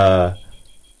to her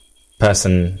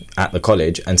person at the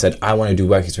college and said, I want to do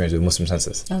work experience with Muslim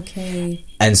Census. Okay.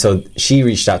 And so she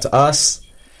reached out to us,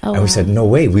 and we said, no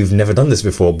way, we've never done this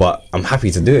before, but I'm happy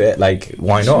to do it. Like,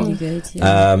 why not? Really good,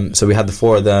 yeah. So we had the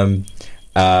 4 of them.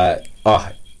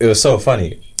 It was so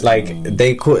funny. Like,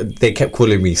 they kept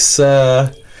calling me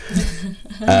sir.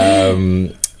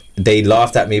 They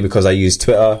laughed at me because I used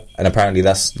Twitter, and apparently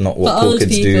that's not what cool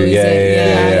kids do.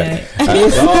 Yeah.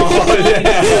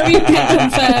 We can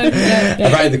confirm.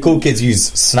 Apparently the cool kids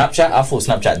use Snapchat. I thought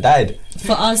Snapchat died.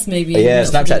 For us, maybe. Yeah,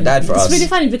 Snapchat died for us. It's really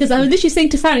funny because I was literally saying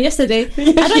to Farron yesterday,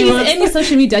 I don't use any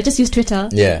social media, I just use Twitter.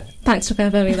 Yeah. Thanks for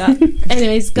confirming that.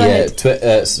 Anyways, go ahead.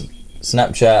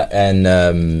 Snapchat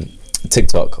and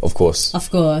TikTok, of course. Of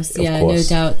course, no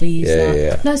doubt they use that.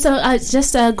 Yeah. No, so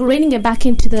just reining it back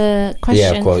into the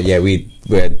question. Yeah, of course. Yeah, we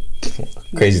had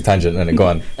crazy tangent and go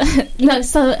on. No,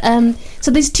 so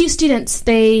these 2 students,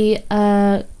 they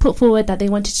put forward that they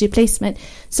wanted to do placement.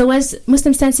 So was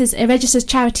Muslim Census a registered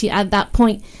charity at that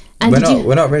point? And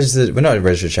we're not registered. We're not a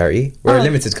registered charity. We're a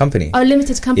limited company. Oh,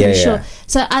 limited company, Yeah, sure. yeah.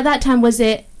 So at that time, was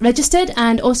it registered?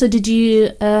 And also, did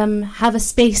you have a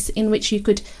space in which you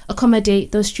could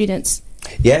accommodate those students?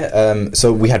 Yeah.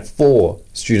 So we had 4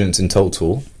 students in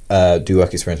total do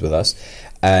work experience with us,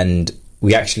 and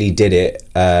we actually did it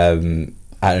at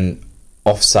an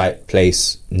off-site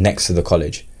place next to the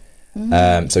college.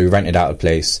 So we rented out a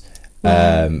place,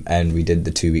 and we did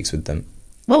the 2 weeks with them.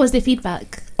 What was their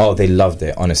feedback? Oh, they loved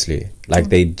it, honestly. Like,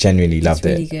 they genuinely loved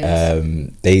really it.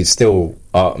 good. They still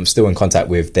are. I'm still in contact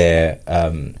with their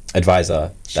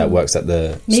advisor that works at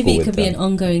the Maybe school it with could be them. an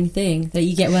ongoing thing that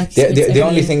you get work The experience only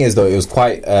every year. thing is, though, it was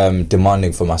quite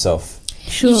demanding for myself.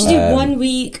 Sure. You should do 1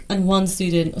 week and 1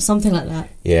 student or something like that.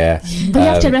 Yeah. But you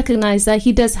have to recognize that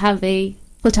he does have a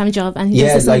full-time job, and he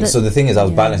Yeah, does like, so the thing is, I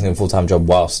was Yeah. balancing a full-time job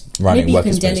whilst running Maybe you work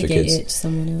can experience for delegate kids. it to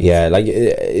someone else. Yeah, like,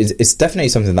 it's definitely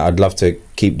something that I'd love to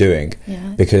keep doing, Yeah.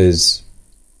 because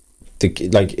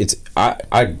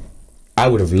I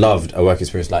would have loved a work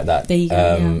experience like that There you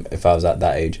go, if I was at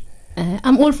that age.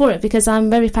 I'm all for it because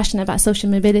I'm very passionate about social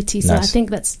mobility. So Nice. I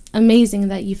think that's amazing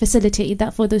that you facilitated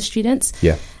that for those students.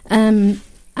 Yeah. And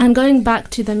going back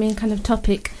to the main kind of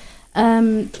topic,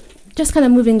 just kind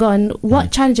of moving on,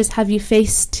 what challenges have you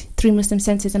faced through Muslim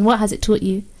Senses, and what has it taught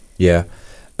you? Yeah.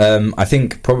 I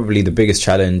think probably the biggest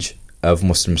challenge of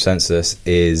Muslim Census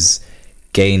is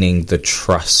gaining the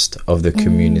trust of the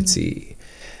community,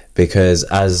 because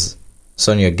as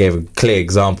Sonia gave a clear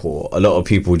example, a lot of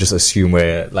people just assume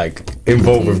we're like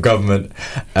involved with government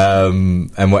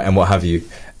and what have you,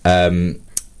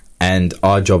 and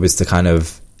our job is to kind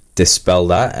of dispel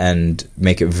that and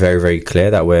make it very, very clear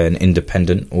that we're an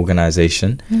independent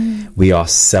organization. We are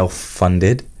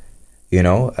self-funded, you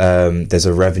know. There's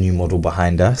a revenue model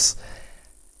behind us,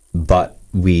 but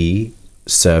we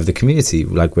serve the community.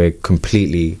 Like, we're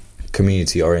completely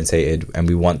community orientated, and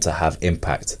we want to have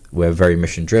impact. We're very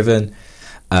mission driven.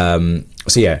 So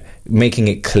yeah, making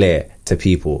it clear to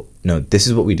people, no, this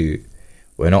is what we do.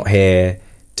 We're not here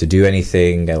to do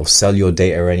anything or sell your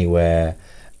data anywhere,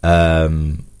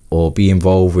 or be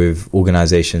involved with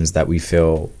organizations that we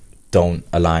feel don't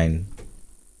align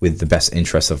with the best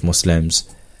interests of Muslims.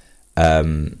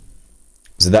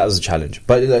 So that was a challenge,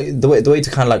 but the way to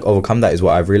kind of like overcome that is,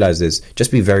 what I've realized is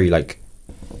just be very like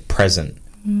present,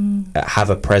 have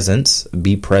a presence,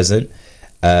 be present,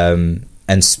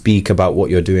 and speak about what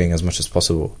you're doing as much as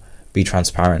possible. Be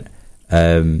transparent,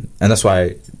 and that's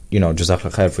why, you know,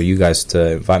 Jazakallah khair for you guys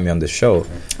to invite me on this show.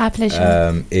 Our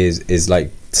pleasure. Is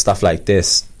like stuff like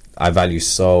this I value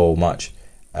so much,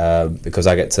 because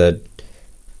I get to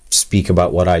speak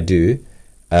about what I do,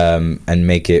 and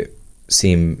make it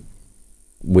seem,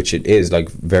 which it is, like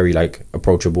very like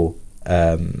approachable,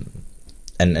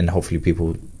 and hopefully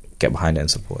people get behind it and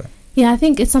support it. Yeah, I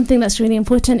think it's something that's really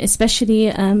important,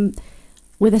 especially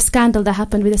with a scandal that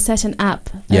happened with a certain app,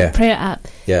 a prayer app.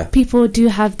 Yeah, people do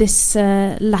have this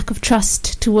lack of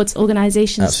trust towards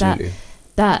organizations absolutely.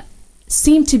 that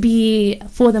seem to be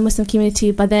for the Muslim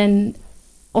community, but then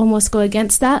almost go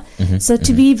against that. So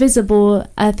to be visible,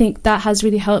 I think that has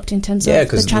really helped in terms of the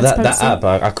because transparency. that app,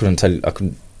 I couldn't tell you, I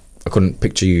couldn't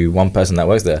picture you one person that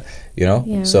works there, you know.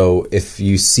 Yeah. So if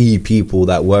you see people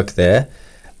that work there,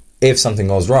 if something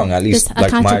goes wrong, at least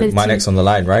There's like my next on the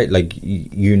line, right? Like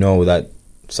you know that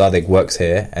Sadiq works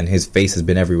here and his face has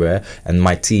been everywhere, and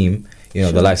my team, you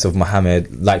know, the likes of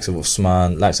Mohammed, likes of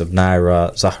Usman, likes of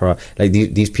Naira, Zahra, like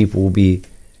these people will be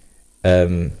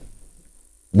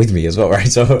with me as well, right?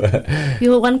 So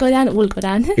You one go down, all go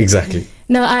down. exactly.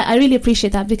 No, I really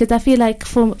appreciate that, because I feel like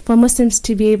for Muslims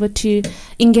to be able to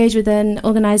engage with an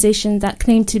organisation that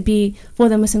claim to be for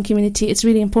the Muslim community, it's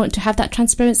really important to have that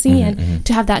transparency and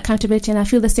to have that accountability. And I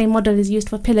feel the same model is used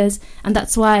for Pillars, and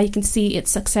that's why you can see its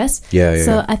success.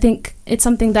 Yeah. I think it's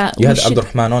something that You we had should...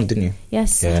 Abdurrahman on, didn't you?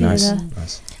 Yes. Yeah, nice. Alhamdulillah.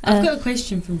 Nice. I've got a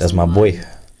question from That's my someone. boy.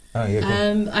 Oh,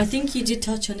 yeah. I think you did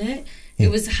touch on it. It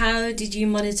was, how did you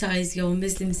monetize your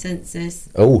Muslim Census?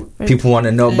 Oh, people want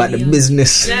to know about the Early on.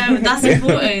 business. Yeah, that's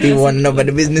important. People want to know about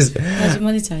the business. How did you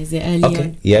monetize it early Okay.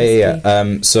 on?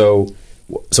 Yeah. So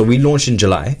we launched in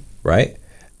July, right?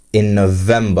 In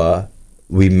November,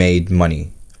 we made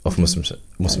money off Muslim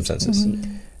Census.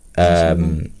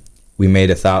 We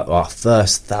made our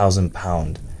first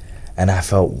 £1,000, and I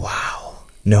felt, wow,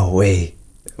 no way.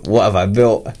 What have I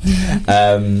built?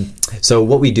 So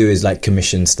what we do is like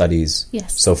commission studies.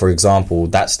 Yes. So for example,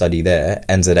 that study there,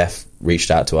 NZF reached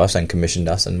out to us and commissioned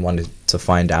us and wanted to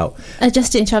find out.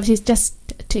 Just to interrupt you, just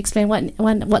to explain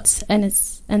what's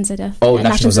NZF. Oh,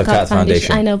 National Zakat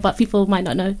Foundation. I know, but people might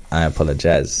not know. I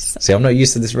apologize. See, I'm not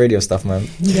used to this radio stuff, man.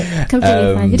 Yeah,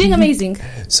 completely fine. You're doing amazing.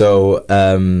 So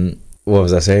What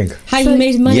was I saying? How you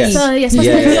made money. Yes. So yes,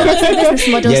 what's the business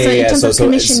model? So in terms of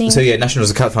commissioning. So National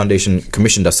Zakat Foundation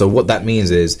commissioned us. So what that means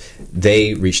is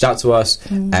they reached out to us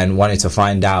and wanted to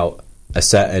find out a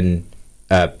certain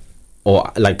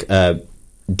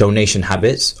donation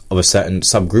habits of a certain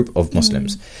subgroup of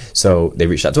Muslims. So they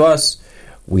reached out to us.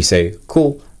 We say,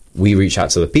 cool. We reach out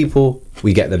to the people.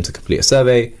 We get them to complete a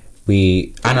survey.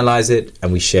 We analyze it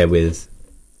and we share with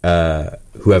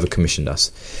whoever commissioned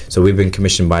us. So we've been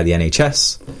commissioned by the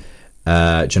NHS,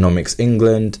 Genomics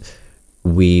England.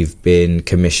 We've been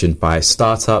commissioned by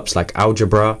startups like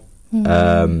Algebra,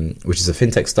 which is a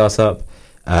fintech startup.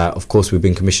 Of course, we've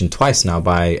been commissioned twice now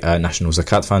by National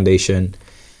Zakat Foundation,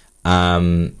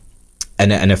 and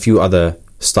a few other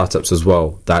startups as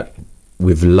well that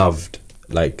we've loved,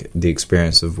 like the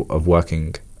experience of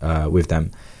working with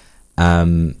them.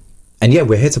 And yeah,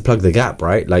 we're here to plug the gap,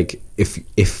 right? Like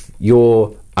if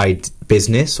your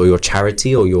business or your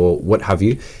charity or your what have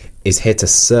you is here to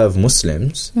serve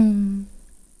Muslims,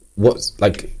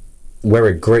 we're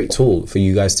a great tool for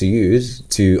you guys to use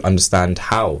to understand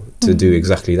how to do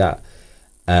exactly that.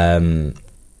 And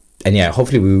yeah,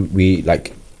 hopefully we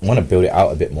like want to build it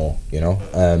out a bit more,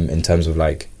 in terms of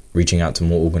like reaching out to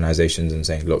more organizations and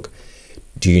saying, look,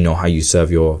 do you know how you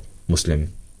serve your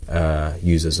Muslim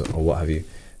users or what have you?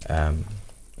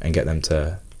 And get them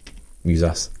to use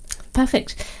us.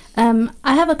 Perfect. I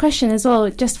have a question as well,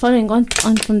 just following on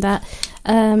from that.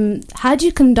 How do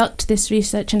you conduct this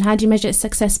research and how do you measure its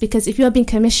success? Because if you are being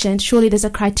commissioned, surely there's a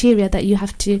criteria that you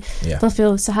have to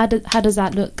fulfill. So how does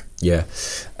that look? Yeah.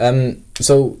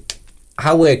 So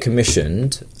how we're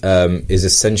commissioned is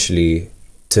essentially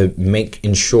to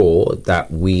ensure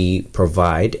that we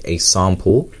provide a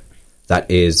sample that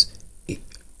is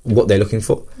what they're looking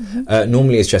for.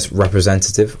 Normally it's just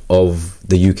representative of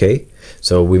the UK.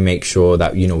 So we make sure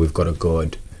that, we've got a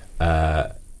good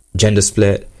gender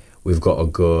split, we've got a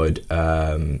good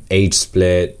age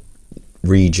split,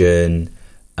 region,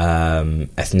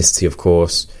 ethnicity, of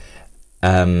course.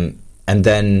 And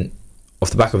then off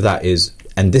the back of that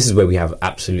and this is where we have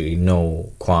absolutely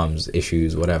no qualms,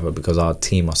 issues, whatever, because our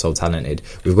team are so talented.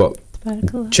 We've got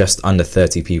just under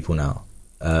 30 people now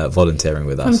volunteering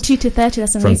with us. From 2 to 30,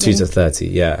 that's amazing. From 2 to 30,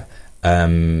 yeah.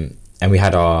 And we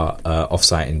had our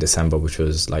offsite in December, which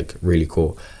was like really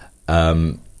cool.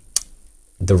 The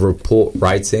report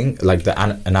writing, like the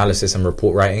analysis and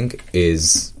report writing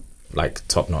is like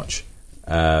top notch.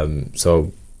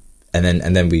 So,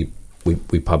 and then we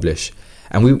publish,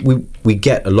 and we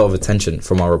get a lot of attention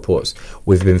from our reports.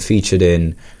 We've been featured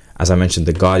in, as I mentioned,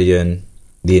 The Guardian,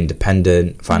 The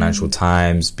Independent, Financial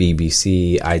Times,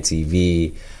 BBC,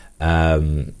 ITV.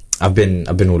 I've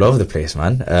been all over the place,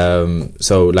 man.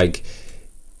 So like,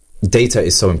 data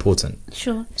is so important.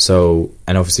 Sure. So,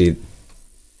 and obviously,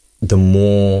 the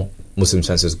more Muslim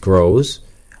census grows,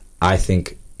 I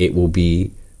think it will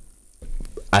be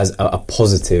as a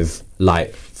positive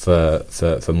light for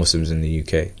Muslims in the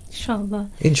UK.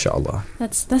 Inshallah.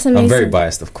 That's amazing. I'm very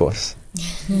biased, of course.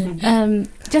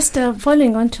 Just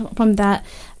following on from that,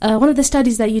 one of the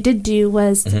studies that you did do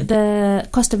was the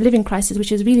cost of living crisis,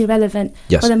 which is really relevant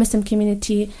for the Muslim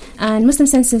community. And Muslim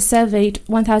Census surveyed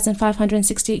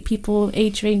 1,568 people,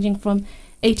 age ranging from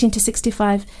 18 to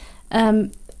 65.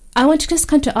 I want to just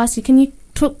come to ask you, can you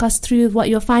talk us through what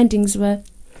your findings were?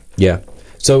 Yeah.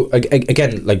 So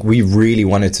again, like, we really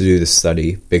wanted to do this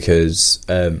study because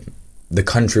the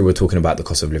country we're talking about the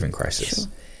cost of living crisis. Sure.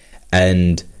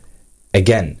 And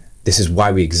again, this is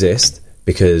why we exist,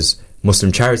 because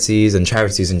Muslim charities and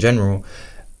charities in general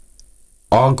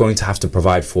are going to have to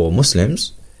provide for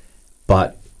Muslims,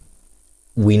 but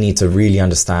we need to really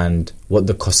understand what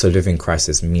the cost of living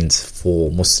crisis means for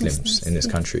Muslims in this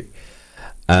country.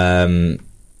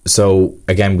 So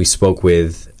again, we spoke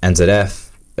with NZF,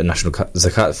 the National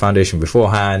Zakat Foundation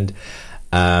beforehand.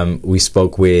 We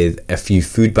spoke with a few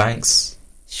food banks.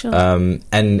 Sure.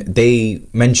 And they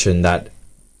mentioned that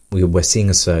we're seeing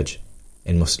a surge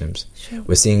in Muslims. Sure.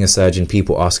 We're seeing a surge in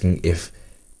people asking if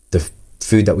the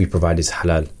food that we provide is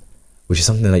halal, which is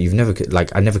something that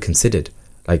I never considered.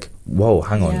 Like, whoa,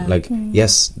 hang on. Like,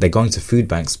 yes, they're going to food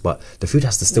banks, but the food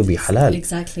has to still be halal.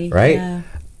 Exactly. Right? Yeah.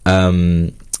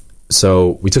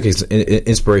 So we took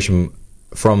inspiration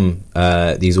from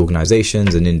these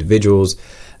organizations and individuals,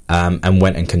 and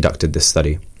went and conducted this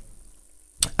study.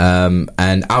 And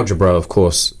Algebra, of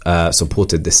course,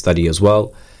 supported this study as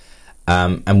well.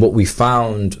 And what we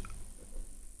found,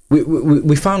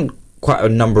 we found quite a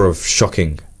number of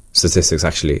shocking statistics,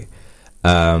 actually.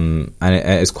 And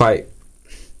it's quite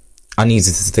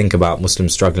uneasy to think about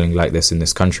Muslims struggling like this in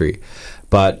this country.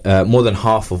 But more than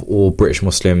half of all British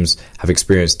Muslims have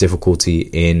experienced difficulty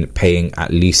in paying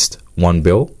at least one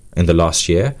bill in the last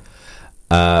year.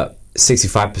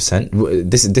 65%,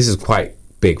 this is quite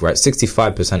big, right?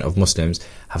 65% of Muslims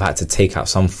have had to take out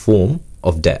some form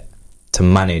of debt to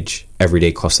manage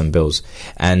everyday costs and bills.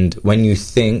 And when you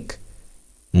think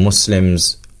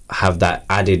Muslims have that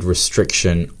added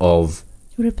restriction of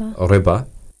riba,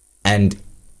 and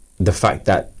the fact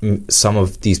that some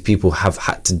of these people have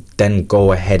had to then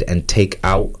go ahead and take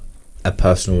out a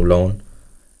personal loan,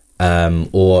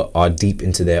 or are deep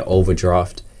into their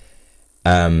overdraft,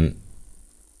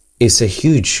 it's a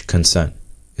huge concern.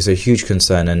 It's a huge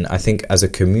concern, and I think as a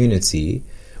community,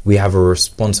 we have a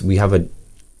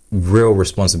real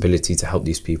responsibility to help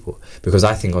these people, because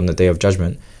I think on the Day of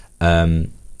Judgment,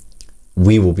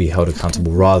 we will be held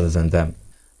accountable rather than them.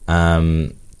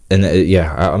 I'm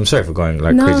sorry for going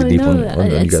crazy deep on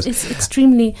you guys. It's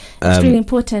extremely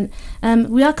important.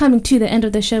 We are coming to the end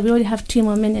of the show. We only have 2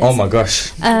 more minutes. Oh my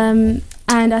gosh! And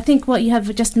I think what you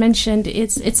have just mentioned,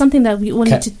 it's something that we all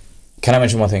need to. Can I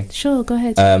mention one thing? Sure, go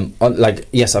ahead.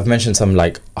 Yes, I've mentioned some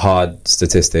hard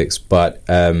statistics, but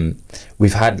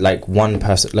we've had one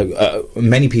person,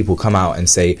 many people come out and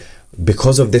say,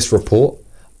 because of this report,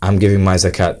 I'm giving my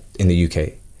zakat in the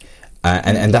UK.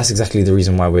 And that's exactly the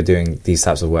reason why we're doing these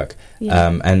types of work. Yeah.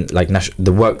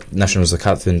 The work National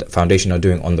Zakat Foundation are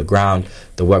doing on the ground,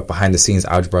 the work behind the scenes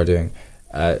Algebra are doing,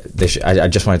 I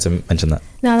just wanted to mention that.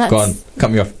 No, go on,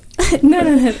 cut me off.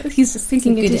 No. He's just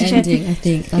thinking it's a good ending, I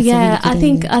think.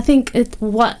 That's I think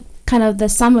what kind of the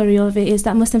summary of it is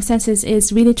that Muslim Census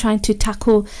is really trying to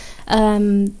tackle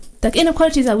the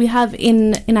inequalities that we have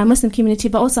in our Muslim community,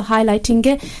 but also highlighting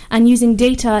it and using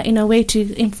data in a way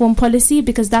to inform policy,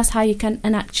 because that's how you can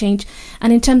enact change.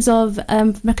 And in terms of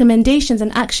recommendations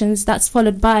and actions, that's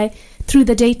followed by through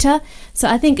the data. So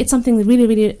I think it's something really,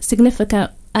 really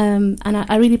significant. And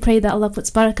I really pray that Allah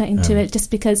puts barakah into it, just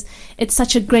because it's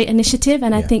such a great initiative,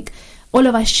 and I think all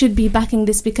of us should be backing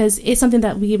this, because it's something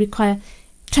that we require.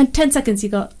 10 seconds you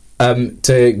got.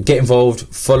 To get involved,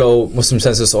 follow Muslim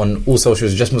Census on all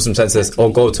socials, just Muslim Census,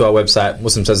 or go to our website,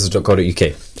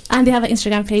 muslimcensus.co.uk. And they have an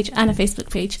Instagram page and a Facebook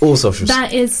page. All socials.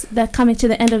 They're coming to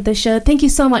the end of the show. Thank you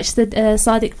so much,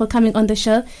 Sadiq, for coming on the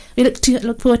show. We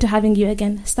look forward to having you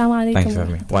again. Assalamu alaikum. Thank you for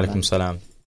having me. Wa alaikum salam.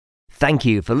 Thank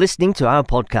you for listening to our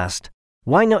podcast.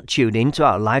 Why not tune in to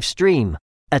our live stream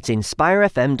at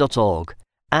inspirefm.org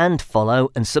and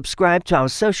follow and subscribe to our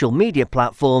social media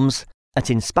platforms at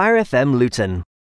Inspire FM Luton.